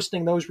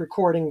posting those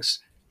recordings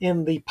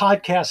in the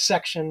podcast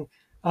section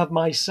of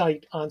my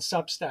site on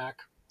Substack.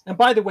 And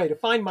by the way, to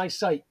find my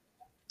site,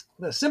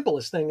 the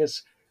simplest thing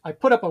is I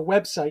put up a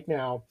website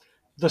now,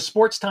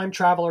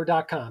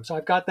 thesportstimetraveler.com. So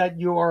I've got that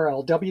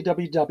URL,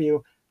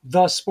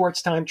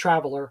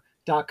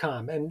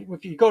 www.thesportstimetraveler.com. And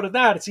if you go to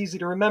that, it's easy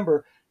to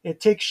remember.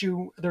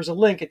 There's a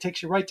link, it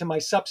takes you right to my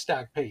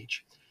Substack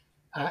page.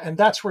 And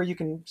that's where you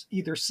can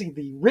either see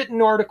the written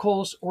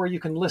articles or you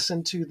can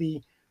listen to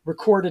the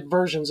recorded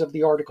versions of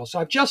the articles. So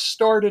I've just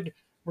started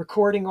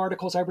recording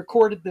articles. I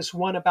recorded this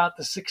one about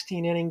the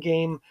 16-inning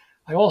game.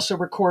 I also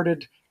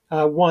recorded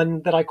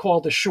one that I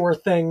call The Sure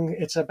Thing.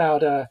 It's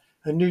about a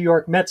New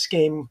York Mets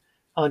game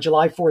on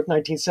July 4th,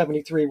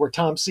 1973, where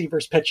Tom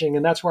Seaver's pitching.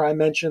 And that's where I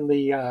mentioned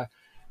the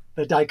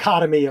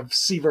dichotomy of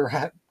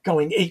Seaver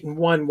going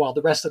 8-1 while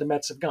the rest of the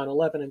Mets have gone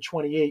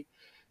 11-28.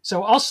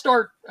 So I'll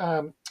start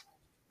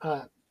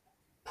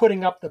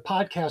putting up the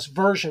podcast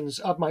versions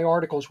of my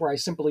articles where I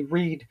simply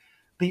read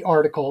the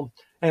article.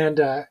 And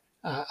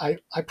I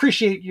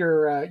appreciate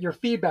your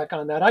feedback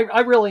on that.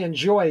 I really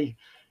enjoy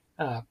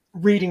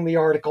reading the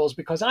articles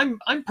because I'm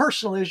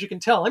personally, as you can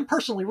tell, I'm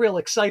personally real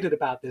excited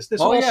about this.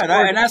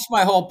 And that's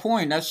my whole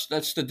point.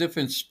 That's the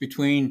difference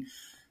between,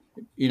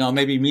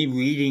 maybe me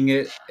reading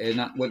it and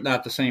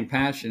not the same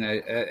passion.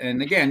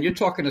 And again, you're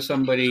talking to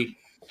somebody.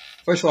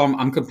 First of all,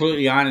 I'm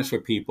completely honest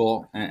with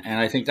people,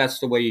 and I think that's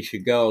the way you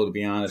should go, to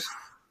be honest.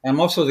 I'm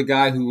also the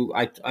guy who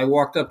I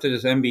walked up to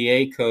this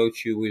NBA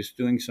coach who was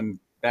doing some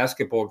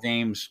basketball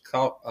games,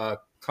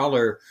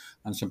 color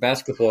on some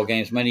basketball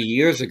games many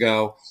years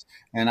ago.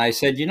 And I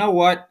said, you know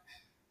what?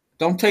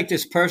 Don't take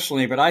this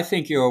personally, but I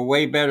think you're a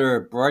way better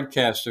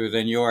broadcaster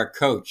than you are a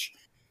coach.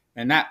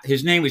 And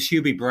his name was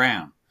Hubie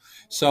Brown.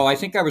 So I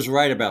think I was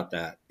right about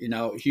that.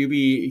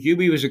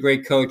 Hubie was a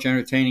great coach,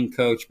 entertaining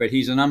coach, but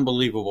he's an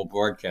unbelievable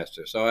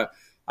broadcaster. So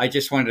I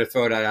just wanted to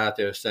throw that out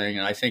there saying,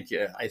 and I think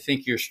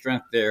your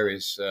strength there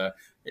is,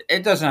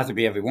 it doesn't have to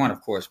be everyone,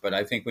 of course, but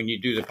I think when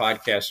you do the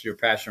podcast, your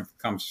passion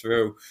comes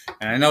through.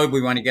 And I know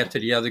we want to get to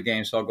the other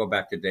games, so I'll go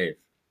back to Dave.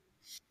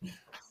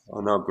 Oh,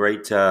 no,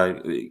 great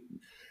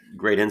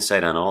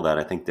insight on all that.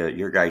 I think that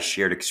your guys'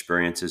 shared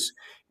experiences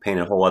paint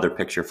a whole other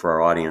picture for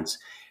our audience.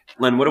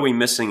 Len, what are we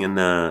missing in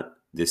the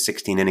the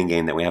 16 inning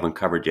game that we haven't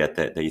covered yet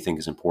that you think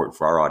is important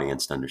for our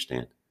audience to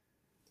understand?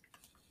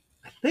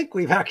 I think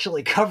we've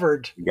actually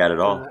covered You got it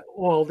all.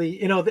 all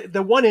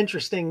the one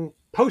interesting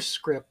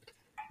postscript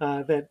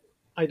that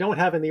I don't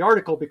have in the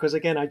article because,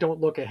 again, I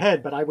don't look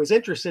ahead, but I was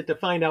interested to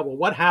find out, well,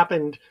 what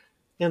happened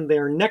in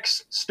their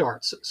next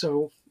starts.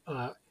 So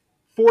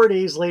 4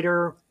 days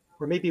later,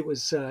 or maybe it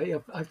was,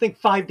 I think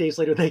 5 days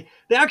later, they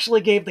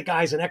actually gave the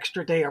guys an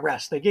extra day of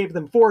rest. They gave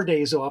them 4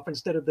 days off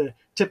instead of the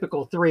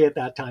typical 3 at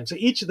that time. So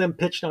each of them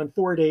pitched on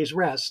 4 days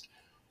rest.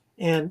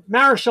 And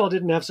Marichal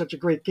didn't have such a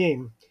great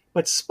game,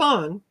 but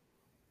Spahn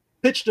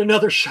pitched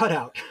another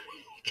shutout.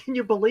 Can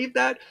you believe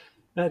that?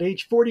 At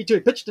age 42, he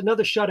pitched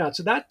another shutout.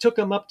 So that took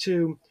him up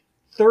to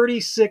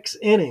 36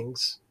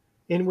 innings,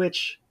 in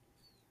which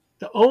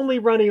the only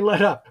run he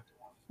let up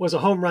was a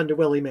home run to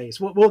Willie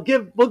Mays. We'll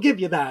give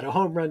you that, a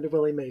home run to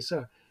Willie Mays.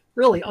 So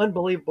really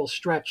unbelievable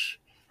stretch.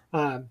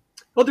 Well,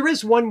 there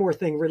is one more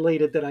thing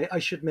related that I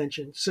should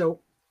mention. So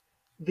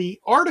the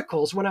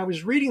articles, when I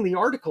was reading the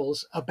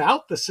articles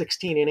about the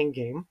 16 inning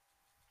game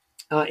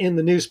in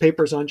the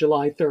newspapers on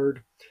July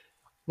 3rd,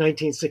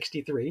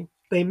 1963,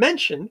 they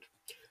mentioned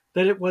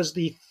that it was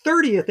the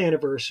 30th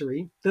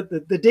anniversary, that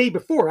the day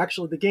before,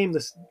 actually the game,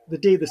 the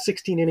day the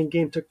 16 inning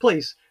game took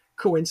place,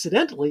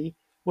 coincidentally,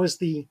 was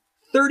the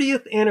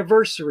 30th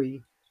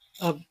anniversary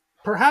of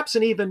perhaps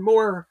an even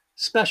more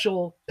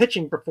special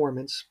pitching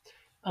performance.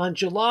 On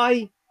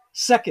July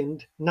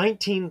 2nd,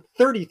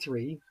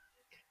 1933,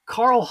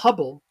 Carl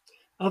Hubbell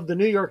of the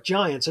New York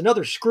Giants,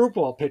 another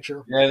screwball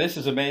pitcher. Yeah, this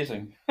is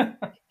amazing.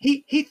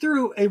 he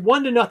threw a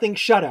 1-0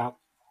 shutout.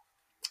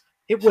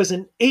 It was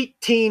an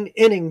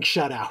 18-inning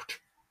shutout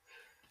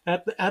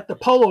at the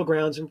Polo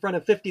Grounds in front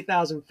of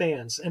 50,000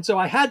 fans. And so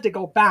I had to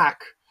go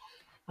back.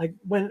 I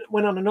went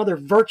on another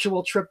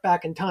virtual trip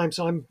back in time.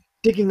 So I'm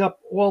digging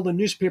up all the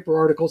newspaper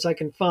articles I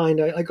can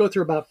find. I go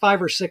through about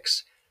 5 or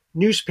 6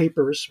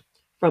 newspapers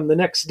from the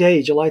next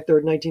day, July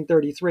 3rd,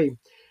 1933.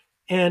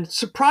 And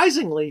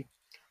surprisingly,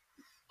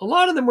 a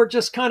lot of them were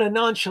just kind of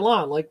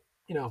nonchalant, like,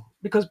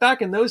 because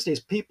back in those days,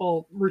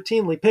 people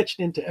routinely pitched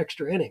into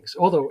extra innings,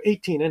 although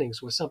 18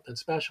 innings was something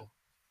special.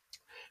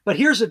 But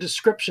here's a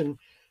description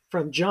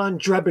from John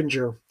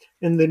Drebinger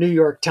in the New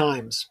York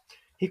Times.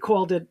 He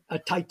called it a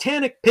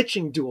titanic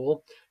pitching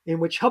duel in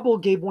which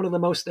Hubbell gave one of the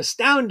most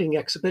astounding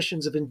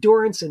exhibitions of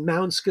endurance and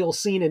mound skill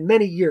seen in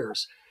many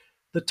years.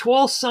 The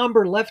tall,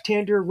 somber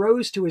left-hander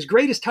rose to his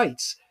greatest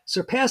heights,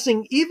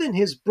 surpassing even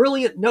his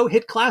brilliant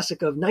no-hit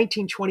classic of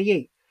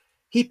 1928.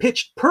 He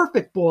pitched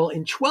perfect ball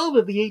in 12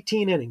 of the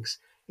 18 innings.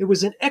 It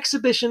was an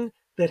exhibition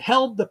that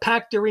held the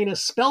packed arena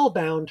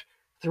spellbound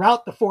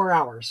throughout the 4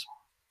 hours.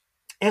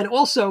 And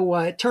also,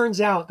 it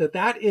turns out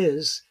that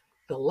is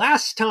the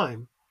last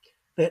time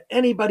that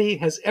anybody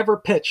has ever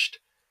pitched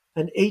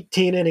an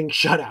 18-inning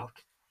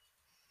shutout.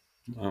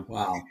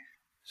 Wow.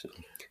 So,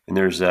 and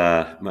there's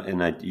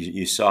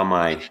you saw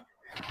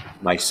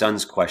my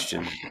son's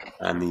question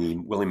on the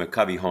Willie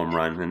McCovey home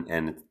run,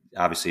 and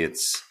obviously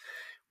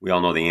we all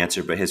know the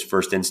answer, but his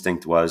first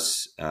instinct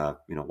was,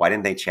 why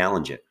didn't they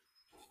challenge it?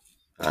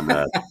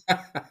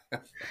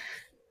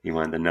 He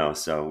wanted to know.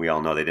 So we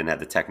all know they didn't have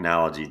the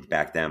technology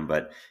back then,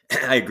 but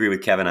I agree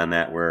with Kevin on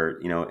that, where,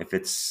 if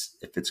it's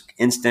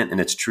instant and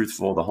it's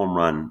truthful, the home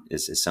run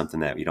is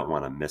something that you don't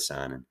want to miss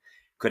on. And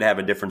could have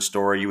a different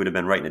story. You would have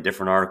been writing a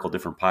different article,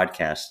 different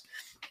podcast,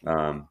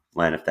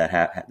 Len, if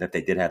that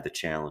they did have the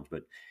challenge.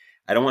 But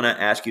I don't want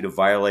to ask you to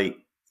violate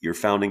your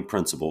founding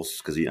principles,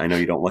 because I know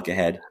you don't look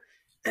ahead.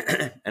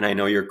 And I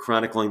know you're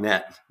chronicling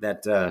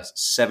that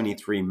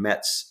 73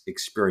 Mets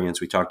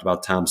experience. We talked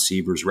about Tom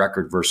Seaver's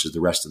record versus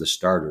the rest of the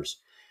starters.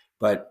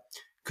 But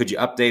could you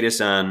update us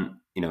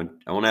on,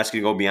 I won't ask you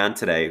to go beyond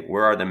today.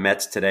 Where are the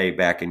Mets today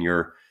back in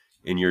your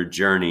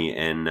journey?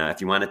 And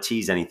if you want to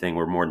tease anything,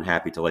 we're more than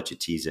happy to let you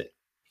tease it.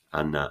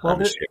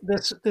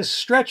 This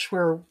stretch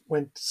where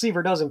when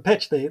Seaver doesn't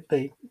pitch,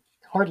 they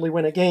hardly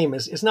win a game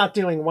is not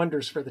doing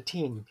wonders for the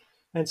team.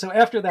 And so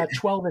after that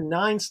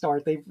 12-9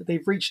 start,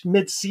 they've reached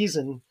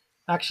mid-season.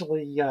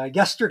 Actually,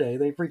 yesterday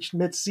they've reached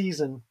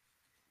mid-season,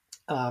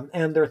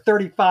 and they're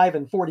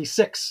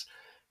 35-46,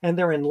 and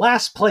they're in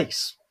last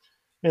place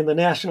in the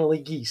National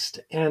League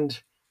East.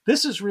 And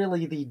this is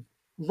really the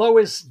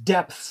lowest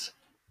depths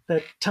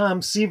that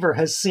Tom Seaver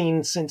has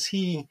seen since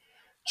he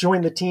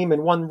joined the team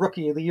and won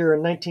Rookie of the Year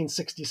in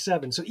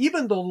 1967. So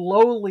even the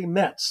lowly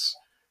Mets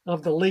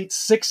of the late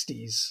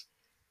 60s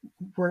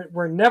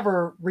were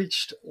never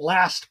reached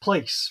last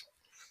place,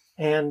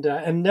 and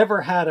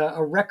never had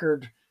a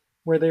record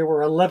where they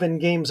were 11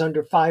 games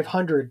under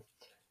 500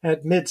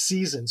 at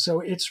mid-season. So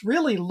it's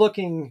really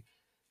looking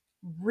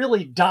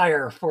really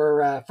dire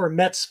for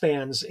Mets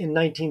fans in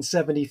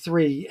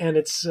 1973. And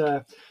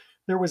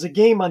there was a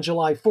game on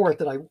July 4th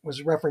that I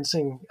was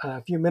referencing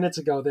a few minutes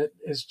ago that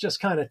is just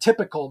kind of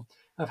typical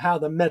of how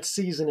the Mets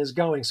season is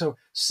going. So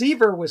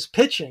Seaver was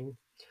pitching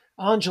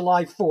on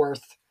July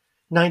 4th,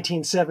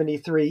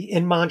 1973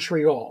 in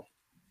Montreal.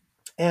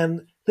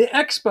 And the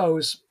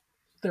Expos,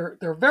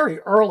 they're very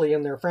early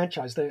in their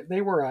franchise.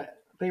 They were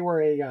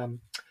a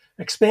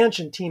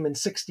expansion team in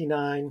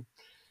 '69,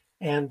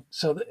 And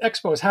so the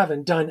Expos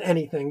haven't done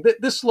anything.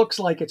 This looks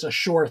like it's a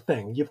sure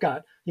thing. You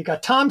got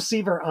Tom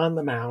Seaver on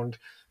the mound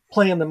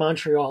playing the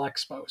Montreal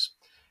Expos.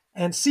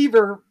 And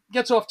Seaver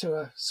gets off to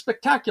a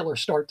spectacular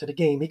start to the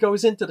game. He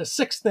goes into the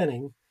 6th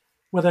inning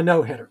with a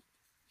no-hitter.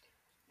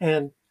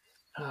 And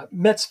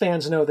Mets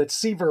fans know that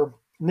Seaver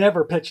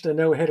never pitched a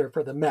no-hitter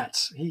for the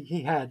Mets.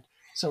 He had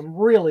some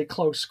really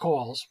close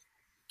calls.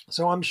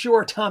 So I'm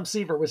sure Tom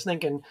Seaver was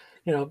thinking,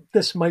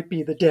 this might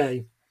be the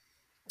day.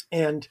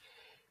 And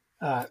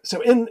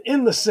so in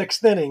the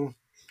 6th inning,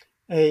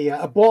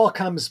 a ball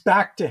comes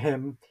back to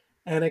him,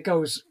 and it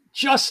goes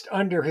just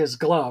under his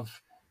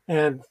glove,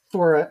 and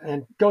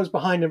goes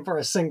behind him for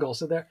a single.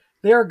 So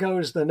there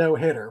goes the no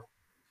hitter.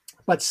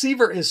 But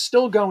Seaver is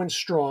still going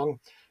strong,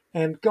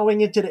 and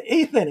going into the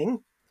 8th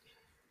inning,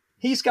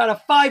 he's got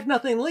a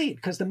 5-0 lead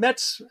because the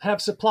Mets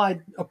have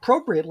supplied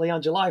appropriately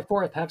on July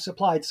 4th, have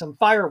supplied some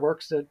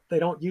fireworks that they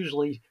don't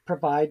usually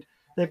provide.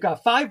 They've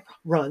got 5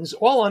 runs,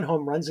 all on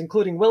home runs,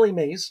 including Willie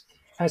Mays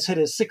has hit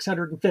his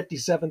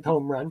 657th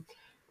home run.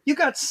 You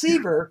got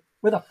Seaver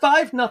with a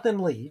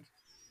 5-0 lead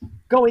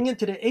going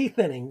into the 8th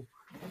inning.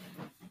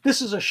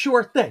 This is a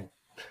sure thing.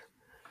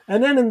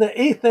 And then in the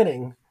 8th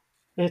inning,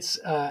 it's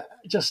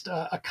just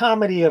a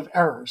comedy of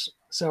errors.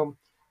 So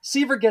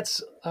Seaver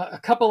gets a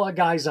couple of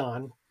guys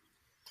on,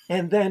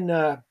 and then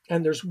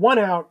and there's 1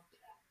 out,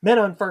 men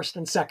on first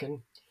and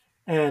second,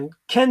 and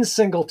Ken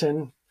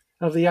Singleton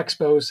of the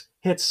Expos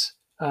hits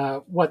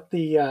what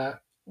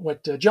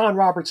John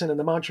Robertson and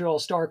the Montreal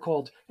Star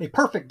called a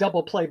perfect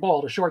double play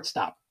ball to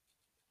shortstop.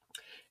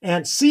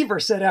 And Seaver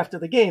said after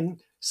the game,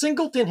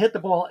 Singleton hit the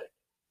ball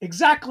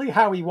exactly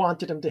how he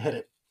wanted him to hit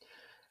it.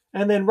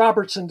 And then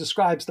Robertson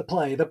describes the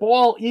play. The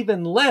ball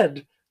even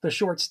led the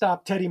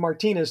shortstop, Teddy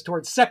Martinez,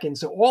 towards second.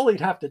 So all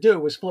he'd have to do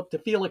was flip to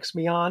Felix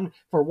Millan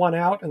for 1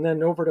 out and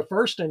then over to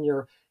first, and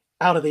you're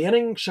out of the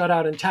inning,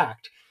 shutout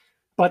intact.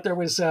 But there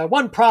was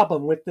one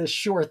problem with this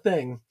sure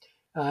thing.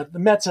 The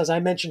Mets, as I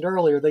mentioned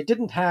earlier, they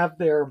didn't have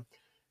their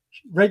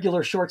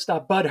regular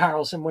shortstop, Bud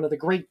Harrelson, one of the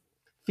great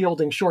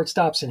fielding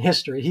shortstops in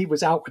history. He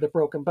was out with a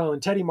broken bone.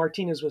 Teddy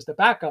Martinez was the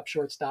backup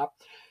shortstop.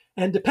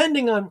 And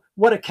depending on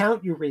what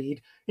account you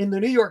read, in the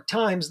New York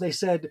Times, they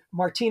said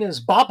Martinez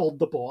bobbled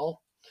the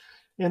ball.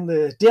 In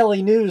the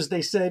Daily News,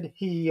 they said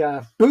he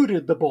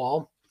booted the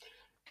ball.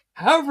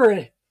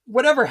 However,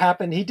 whatever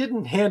happened, he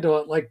didn't handle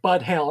it like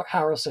Bud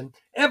Harrelson.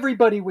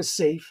 Everybody was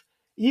safe.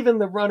 Even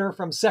the runner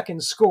from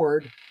second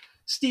scored.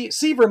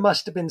 Seaver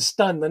must have been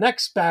stunned. The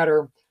next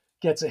batter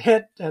gets a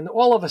hit, and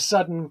all of a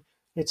sudden,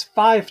 it's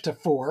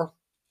 5-4.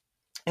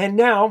 And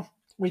now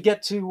we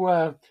get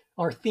to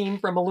our theme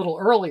from a little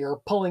earlier,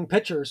 pulling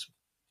pitchers.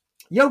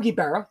 Yogi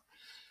Berra,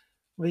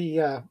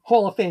 the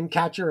Hall of Fame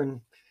catcher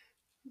and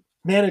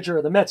manager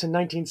of the Mets in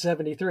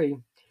 1973,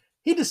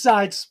 he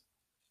decides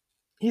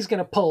he's going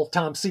to pull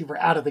Tom Seaver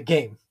out of the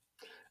game.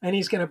 And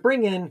he's going to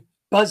bring in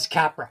Buzz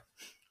Capra.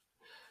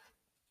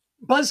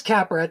 Buzz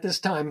Capra at this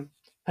time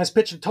has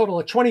pitched a total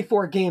of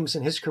 24 games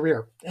in his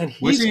career. And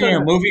was he a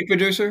movie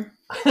producer?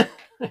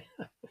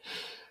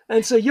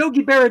 And so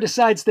Yogi Berra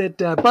decides that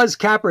Buzz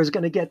Capra is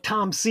going to get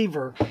Tom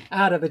Seaver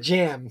out of a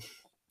jam.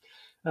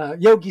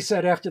 Yogi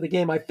said after the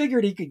game, I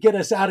figured he could get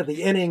us out of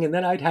the inning, and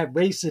then I'd have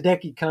Ray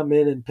Sadecki come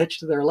in and pitch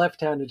to their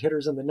left-handed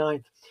hitters in the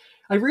 9th.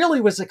 I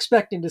really was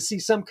expecting to see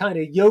some kind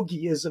of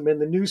Yogiism in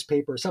the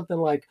newspaper, something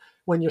like,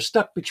 when you're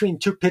stuck between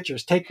 2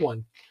 pitchers, take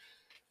one.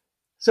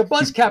 So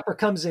Buzz Capra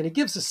comes in. He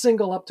gives a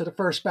single up to the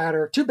first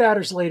batter. 2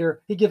 batters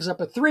later, he gives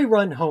up a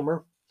 3-run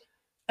homer.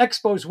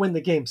 Expos win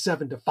the game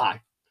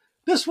 7-5.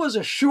 This was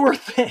a sure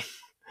thing.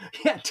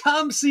 Yeah,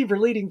 Tom Seaver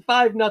leading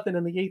 5-0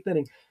 in the 8th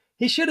inning.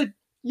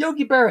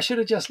 Yogi Berra should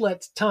have just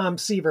let Tom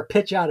Seaver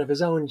pitch out of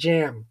his own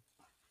jam.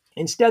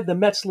 Instead, the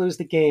Mets lose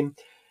the game,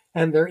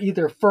 and they're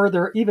even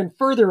further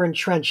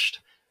entrenched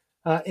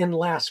in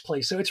last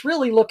place. So it's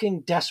really looking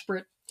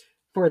desperate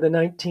for the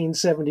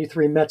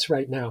 1973 Mets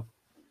right now.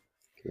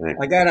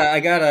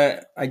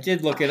 I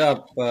did look it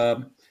up.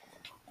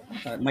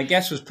 My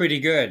guess was pretty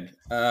good.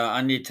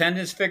 On the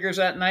attendance figures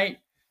that night,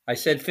 I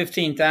said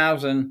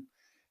 15,000.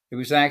 It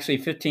was actually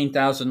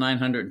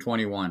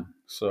 15,921.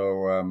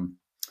 So,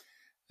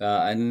 and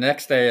the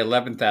next day,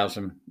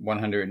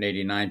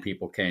 11,189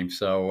 people came.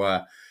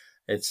 So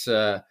it's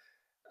a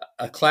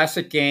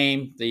classic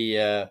game.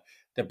 The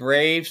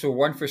Braves were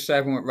 1 for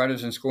 7 with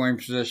runners in scoring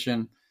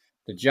position.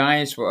 The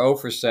Giants were 0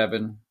 for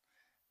 7.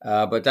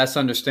 But that's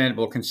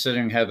understandable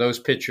considering how those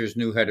pitchers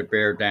knew how to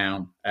bear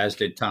down, as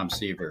did Tom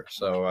Seaver.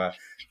 So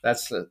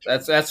that's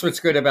what's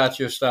good about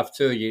your stuff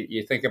too.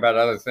 You think about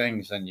other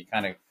things, and you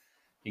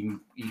can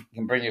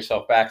bring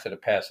yourself back to the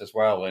past as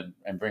well,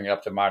 and bring it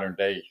up to modern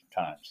day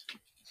times.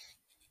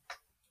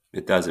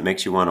 It does. It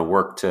makes you want to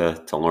work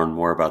to learn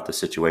more about the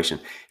situation.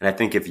 And I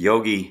think if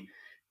Yogi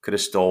could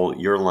have stole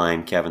your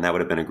line, Kevin, that would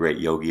have been a great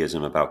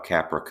Yogiism about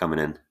Capra coming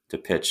in to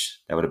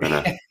pitch. That would have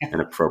been an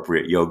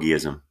appropriate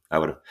Yogiism. I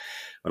would have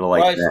liked that.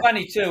 Well, it's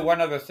funny too. One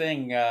other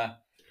thing,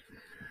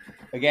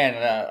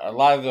 again, a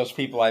lot of those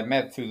people I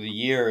met through the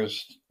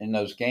years in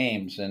those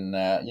games, and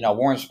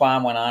Warren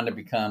Spahn went on to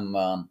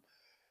become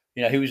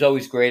he was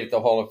always great at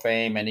the Hall of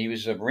Fame, and he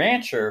was a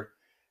rancher.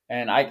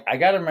 And I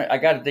got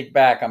to dig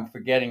back. I'm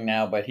forgetting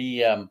now, but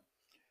he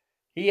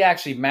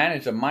actually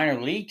managed a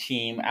minor league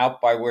team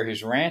out by where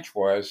his ranch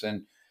was.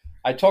 And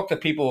I talked to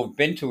people who've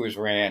been to his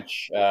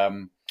ranch.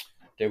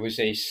 There was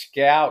a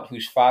scout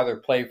whose father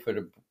played for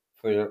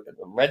the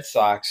Red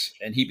Sox,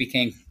 and he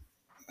became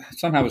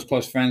somehow was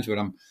close friends with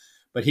him.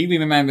 But he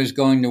remembers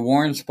going to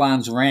Warren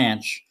Spahn's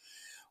ranch.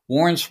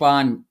 Warren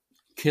Spahn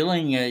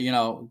killing,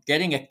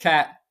 getting a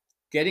cat,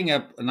 getting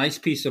a nice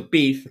piece of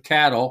beef,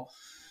 cattle,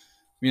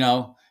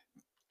 killing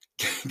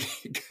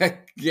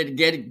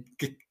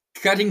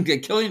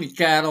the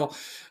cattle,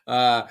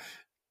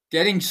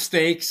 getting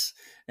steaks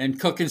and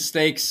cooking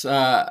steaks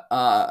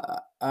on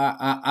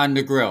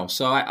the grill.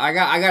 So I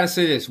got to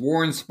say this: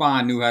 Warren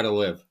Spahn knew how to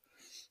live.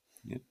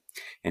 Yeah.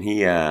 And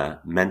he,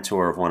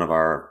 mentor of one of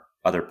our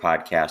other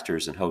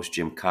podcasters and host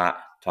Jim Cott,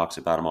 talks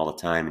about him all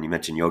the time. And you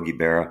mentioned Yogi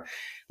Berra.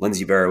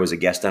 Lindsey Berra was a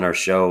guest on our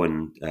show,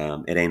 and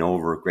It Ain't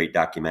Over, a great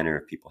documentary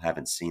if people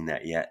haven't seen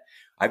that yet.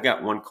 I've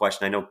got one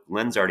question. I know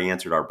Len's already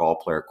answered our ball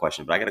player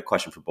question, but I got a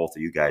question for both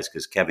of you guys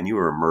because, Kevin, you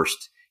were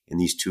immersed in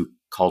these two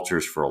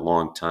cultures for a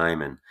long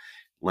time. And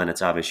Len,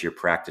 it's obvious your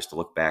practice to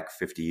look back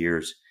 50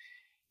 years.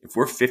 If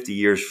we're 50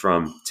 years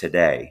from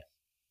today,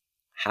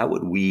 how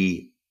would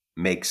we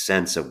make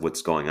sense of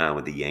what's going on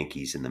with the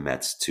Yankees and the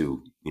Mets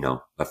to,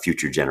 a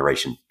future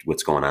generation,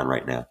 what's going on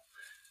right now?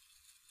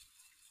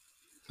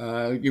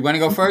 You want to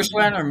go first,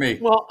 Len, or me?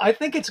 Well, I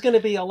think it's going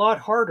to be a lot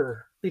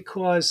harder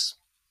because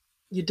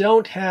you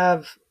don't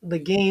have the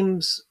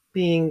games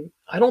being,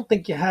 I don't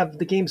think you have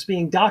the games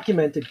being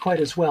documented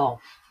quite as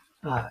well.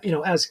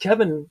 As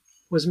Kevin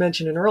was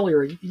mentioning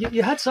earlier,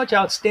 you had such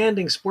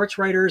outstanding sports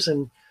writers,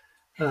 and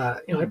I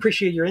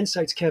appreciate your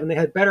insights, Kevin. They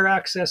had better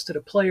access to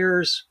the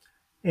players,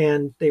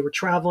 and they were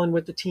traveling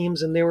with the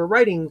teams, and they were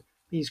writing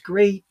these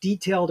great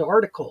detailed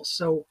articles.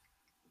 So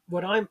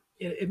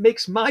it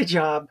makes my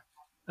job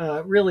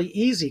really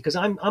easy because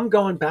I'm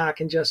going back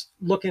and just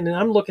looking, and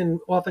I'm looking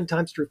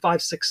oftentimes through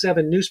 5, 6,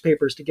 7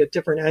 newspapers to get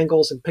different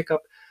angles and pick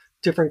up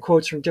different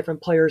quotes from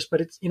different players.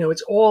 But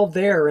it's all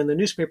there in the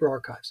newspaper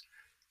archives.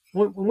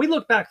 When we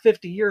look back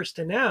 50 years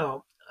to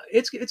now,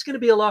 it's going to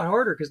be a lot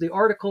harder because the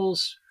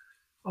articles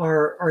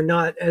are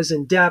not as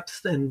in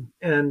depth, and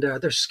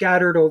they're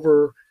scattered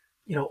over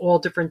all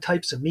different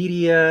types of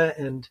media,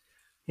 and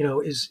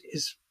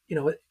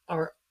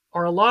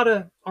are a lot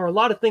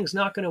of things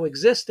not going to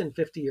exist in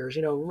 50 years?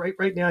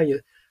 Right now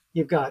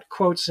you've got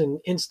quotes in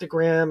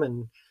Instagram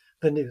and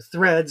the new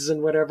threads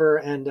and whatever,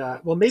 and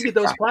maybe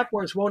those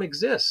platforms won't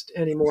exist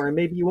anymore, and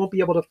maybe you won't be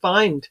able to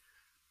find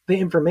the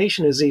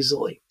information as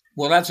easily.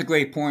 Well, that's a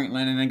great point,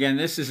 Len. And again,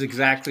 this is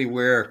exactly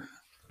where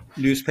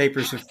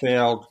newspapers have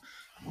failed.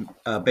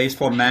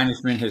 Baseball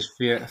management has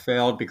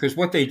failed because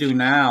what they do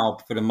now,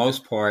 for the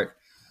most part,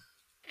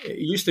 it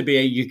used to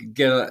be you could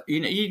get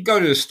you'd go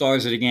to the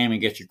stars of the game and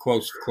get your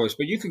quotes, of course,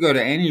 but you could go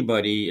to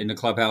anybody in the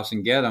clubhouse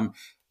and get them.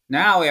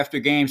 Now, after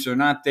games, they're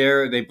not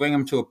there. They bring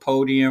them to a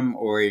podium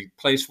or a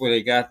place where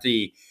they got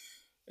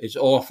it's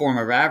all a form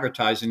of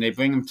advertising. They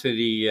bring them to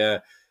the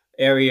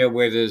area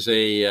where there's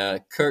a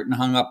curtain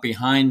hung up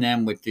behind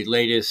them with the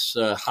latest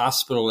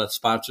hospital that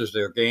sponsors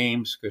their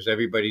games, because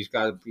everybody's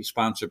got to be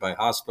sponsored by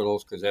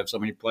hospitals because they have so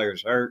many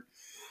players hurt.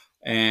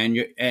 And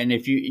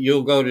if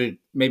you'll go to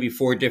maybe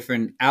 4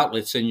 different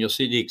outlets and you'll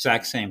see the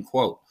exact same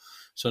quote.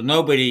 So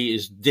nobody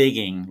is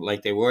digging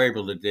like they were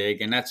able to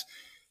dig. And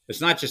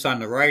it's not just on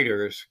the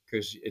writers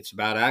because it's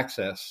about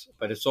access,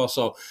 but it's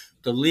also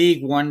the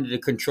league wanted to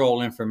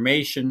control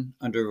information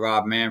under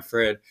Rob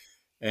Manfred,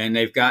 and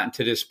they've gotten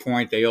to this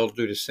point. They all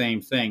do the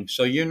same thing.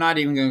 So you're not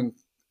even going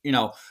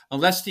to,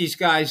 unless these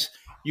guys,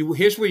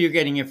 here's where you're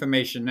getting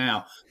information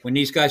now. When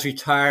these guys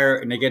retire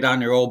and they get on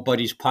their old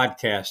buddy's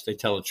podcast, they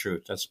tell the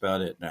truth. That's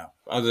about it now.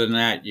 Other than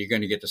that, you're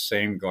going to get the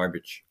same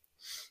garbage.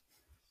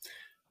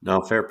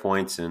 No, fair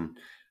points. And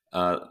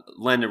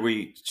Len, did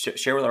we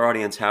share with our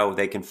audience how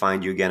they can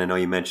find you again? I know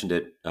you mentioned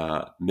it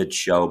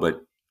mid-show,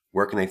 but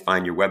where can they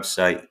find your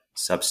website,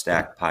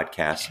 Substack,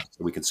 podcast,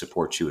 so we can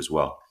support you as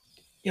well?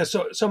 Yeah,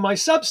 so my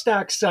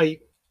Substack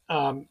site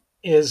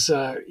is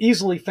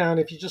easily found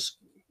if you just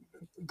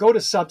go to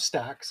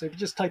Substack. So if you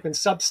just type in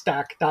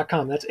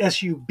substack.com, that's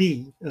SUB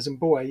as in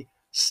boy,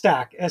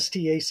 stack,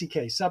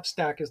 STACK.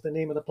 Substack is the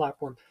name of the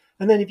platform.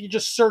 And then if you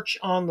just search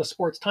on the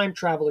Sports Time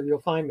Traveler,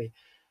 you'll find me.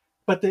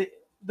 But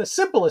the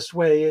simplest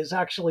way is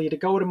actually to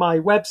go to my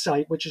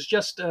website, which is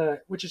just a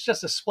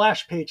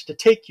splash page to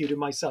take you to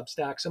my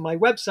Substack. So my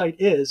website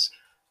is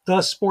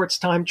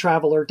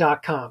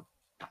thesportstimetraveler.com.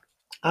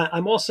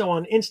 I'm also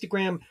on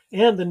Instagram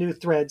and the new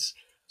threads.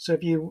 So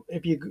if you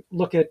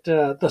look at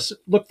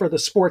look for the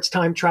Sports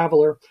Time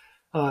Traveler,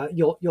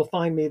 you'll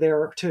find me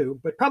there too.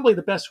 But probably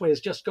the best way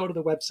is just go to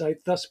the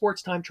website,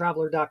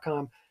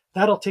 thesportstimetraveler.com.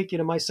 That'll take you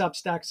to my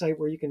Substack site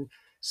where you can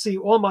see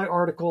all my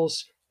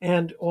articles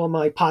and all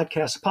my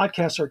podcasts.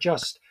 Podcasts are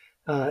just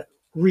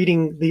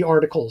reading the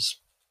articles.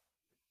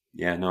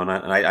 Yeah, no, and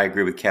I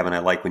agree with Kevin. I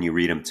like when you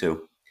read them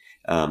too.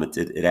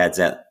 It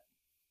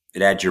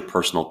adds your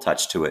personal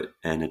touch to it,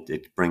 and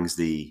it brings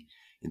the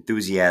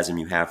enthusiasm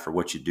you have for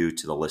what you do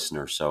to the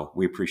listener. So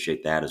we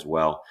appreciate that as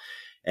well.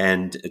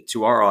 And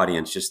to our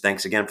audience, just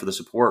thanks again for the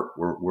support.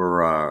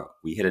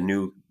 We hit a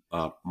new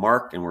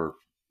mark, and we're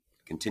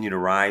continue to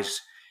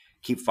rise.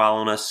 Keep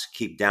following us.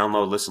 Keep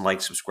download, listen,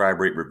 like, subscribe,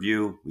 rate,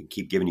 review. We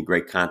keep giving you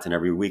great content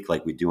every week,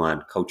 like we do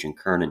on Coach and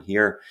Kernan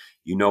here.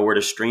 You know where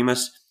to stream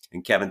us.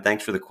 And Kevin,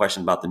 thanks for the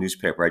question about the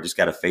newspaper. I just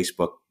got a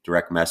Facebook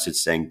direct message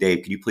saying,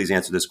 Dave, could you please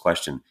answer this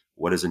question?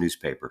 What is a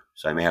newspaper?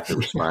 So I may have to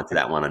respond to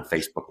that one on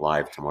Facebook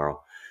Live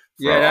tomorrow.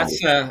 Yeah,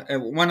 that's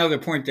one other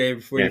point, Dave,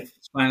 before you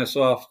sign us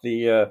off.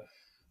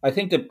 I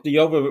think that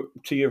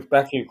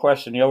back to your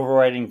question, the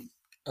overriding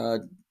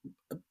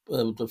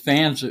the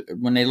fans,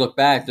 when they look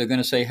back, they're going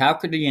to say, how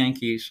could the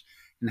Yankees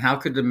and how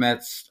could the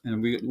Mets,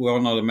 and we all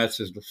know the Mets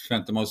has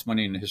spent the most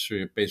money in the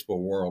history of baseball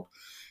world,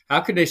 how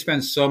could they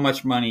spend so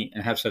much money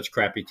and have such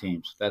crappy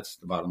teams? That's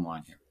the bottom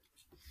line here.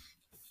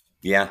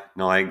 Yeah,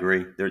 no, I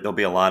agree. There'll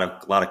be a lot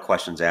of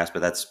questions asked,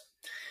 but that's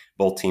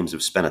both teams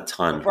have spent a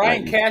ton. Well,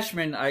 Brian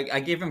Cashman, I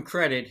give him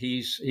credit.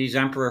 He's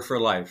emperor for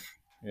life,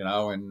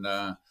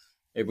 and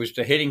it was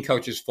the hitting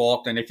coach's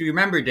fault. And if you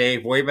remember,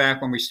 Dave, way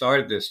back when we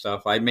started this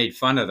stuff, I made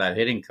fun of that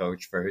hitting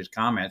coach for his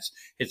comments.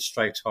 Hit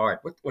strikes hard.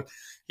 What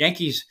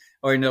Yankees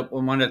are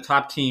one of the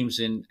top teams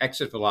in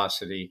exit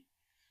velocity.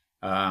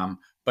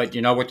 But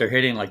you know what, they're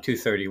hitting like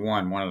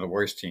 231, one of the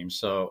worst teams.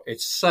 So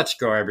it's such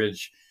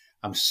garbage.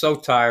 I'm so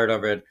tired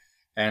of it.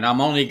 And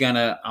I'm only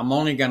gonna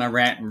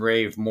rant and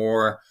rave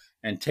more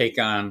and take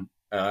on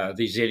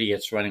these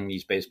idiots running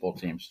these baseball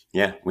teams.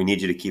 Yeah, we need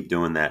you to keep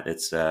doing that.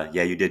 It's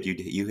you did.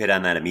 You hit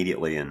on that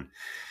immediately, and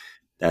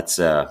that's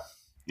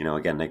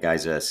again, that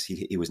guy's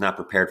he was not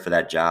prepared for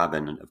that job,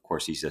 and of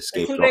course he's a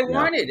scapegoat. That's who they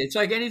wanted. It's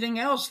like anything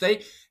else.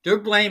 They're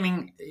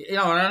blaming. And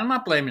I'm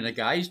not blaming the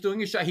guy. He's doing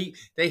his job.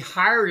 They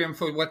hired him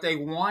for what they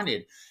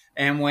wanted,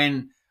 and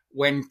when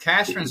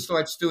Cashman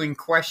starts doing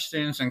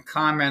questions and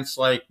comments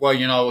like, well,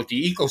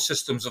 the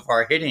ecosystems of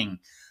our hitting,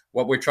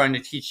 what we're trying to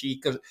teach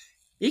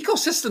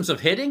ecosystems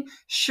of hitting?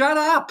 Shut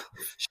up.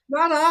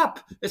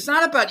 It's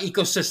not about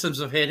ecosystems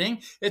of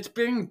hitting. It's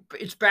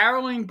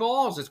barreling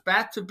balls. It's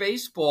back to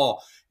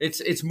baseball.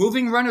 It's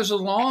moving runners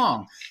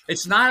along.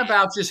 It's not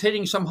about just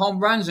hitting some home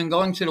runs and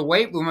going to the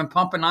weight room and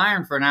pumping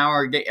iron for an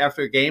hour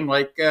after a game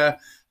like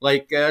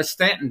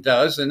Stanton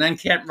does, and then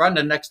can't run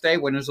the next day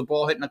when there's a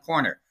ball hitting the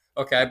corner.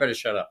 Okay, I better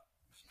shut up.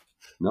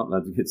 No,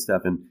 that's good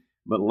stuff.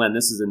 But Len,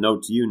 this is a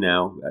note to you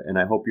now, and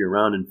I hope you're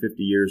around in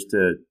 50 years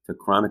to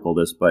chronicle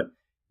this, but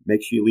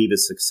make sure you leave a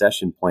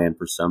succession plan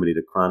for somebody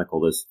to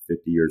chronicle this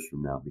 50 years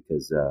from now,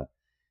 because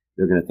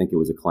they're going to think it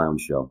was a clown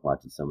show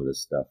watching some of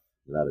this stuff,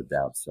 without a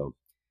doubt. So,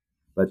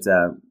 but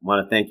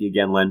want to thank you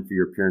again, Len, for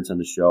your appearance on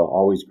the show.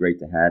 Always great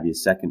to have you.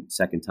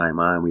 Second time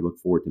on. We look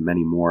forward to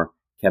many more.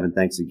 Kevin,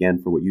 thanks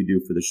again for what you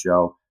do for the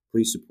show.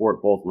 Please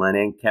support both Len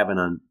and Kevin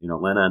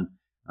Len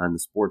on the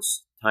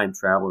Sports Time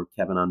Traveler,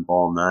 Kevin on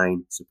Ball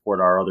 9. Support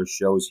our other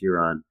shows here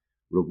on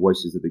Real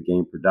Voices of the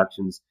Game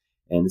Productions.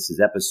 And this is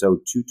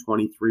episode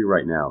 223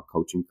 right now.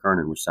 Coach and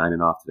Kernan, we're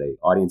signing off today.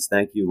 Audience,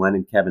 thank you. Len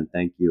and Kevin,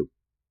 thank you.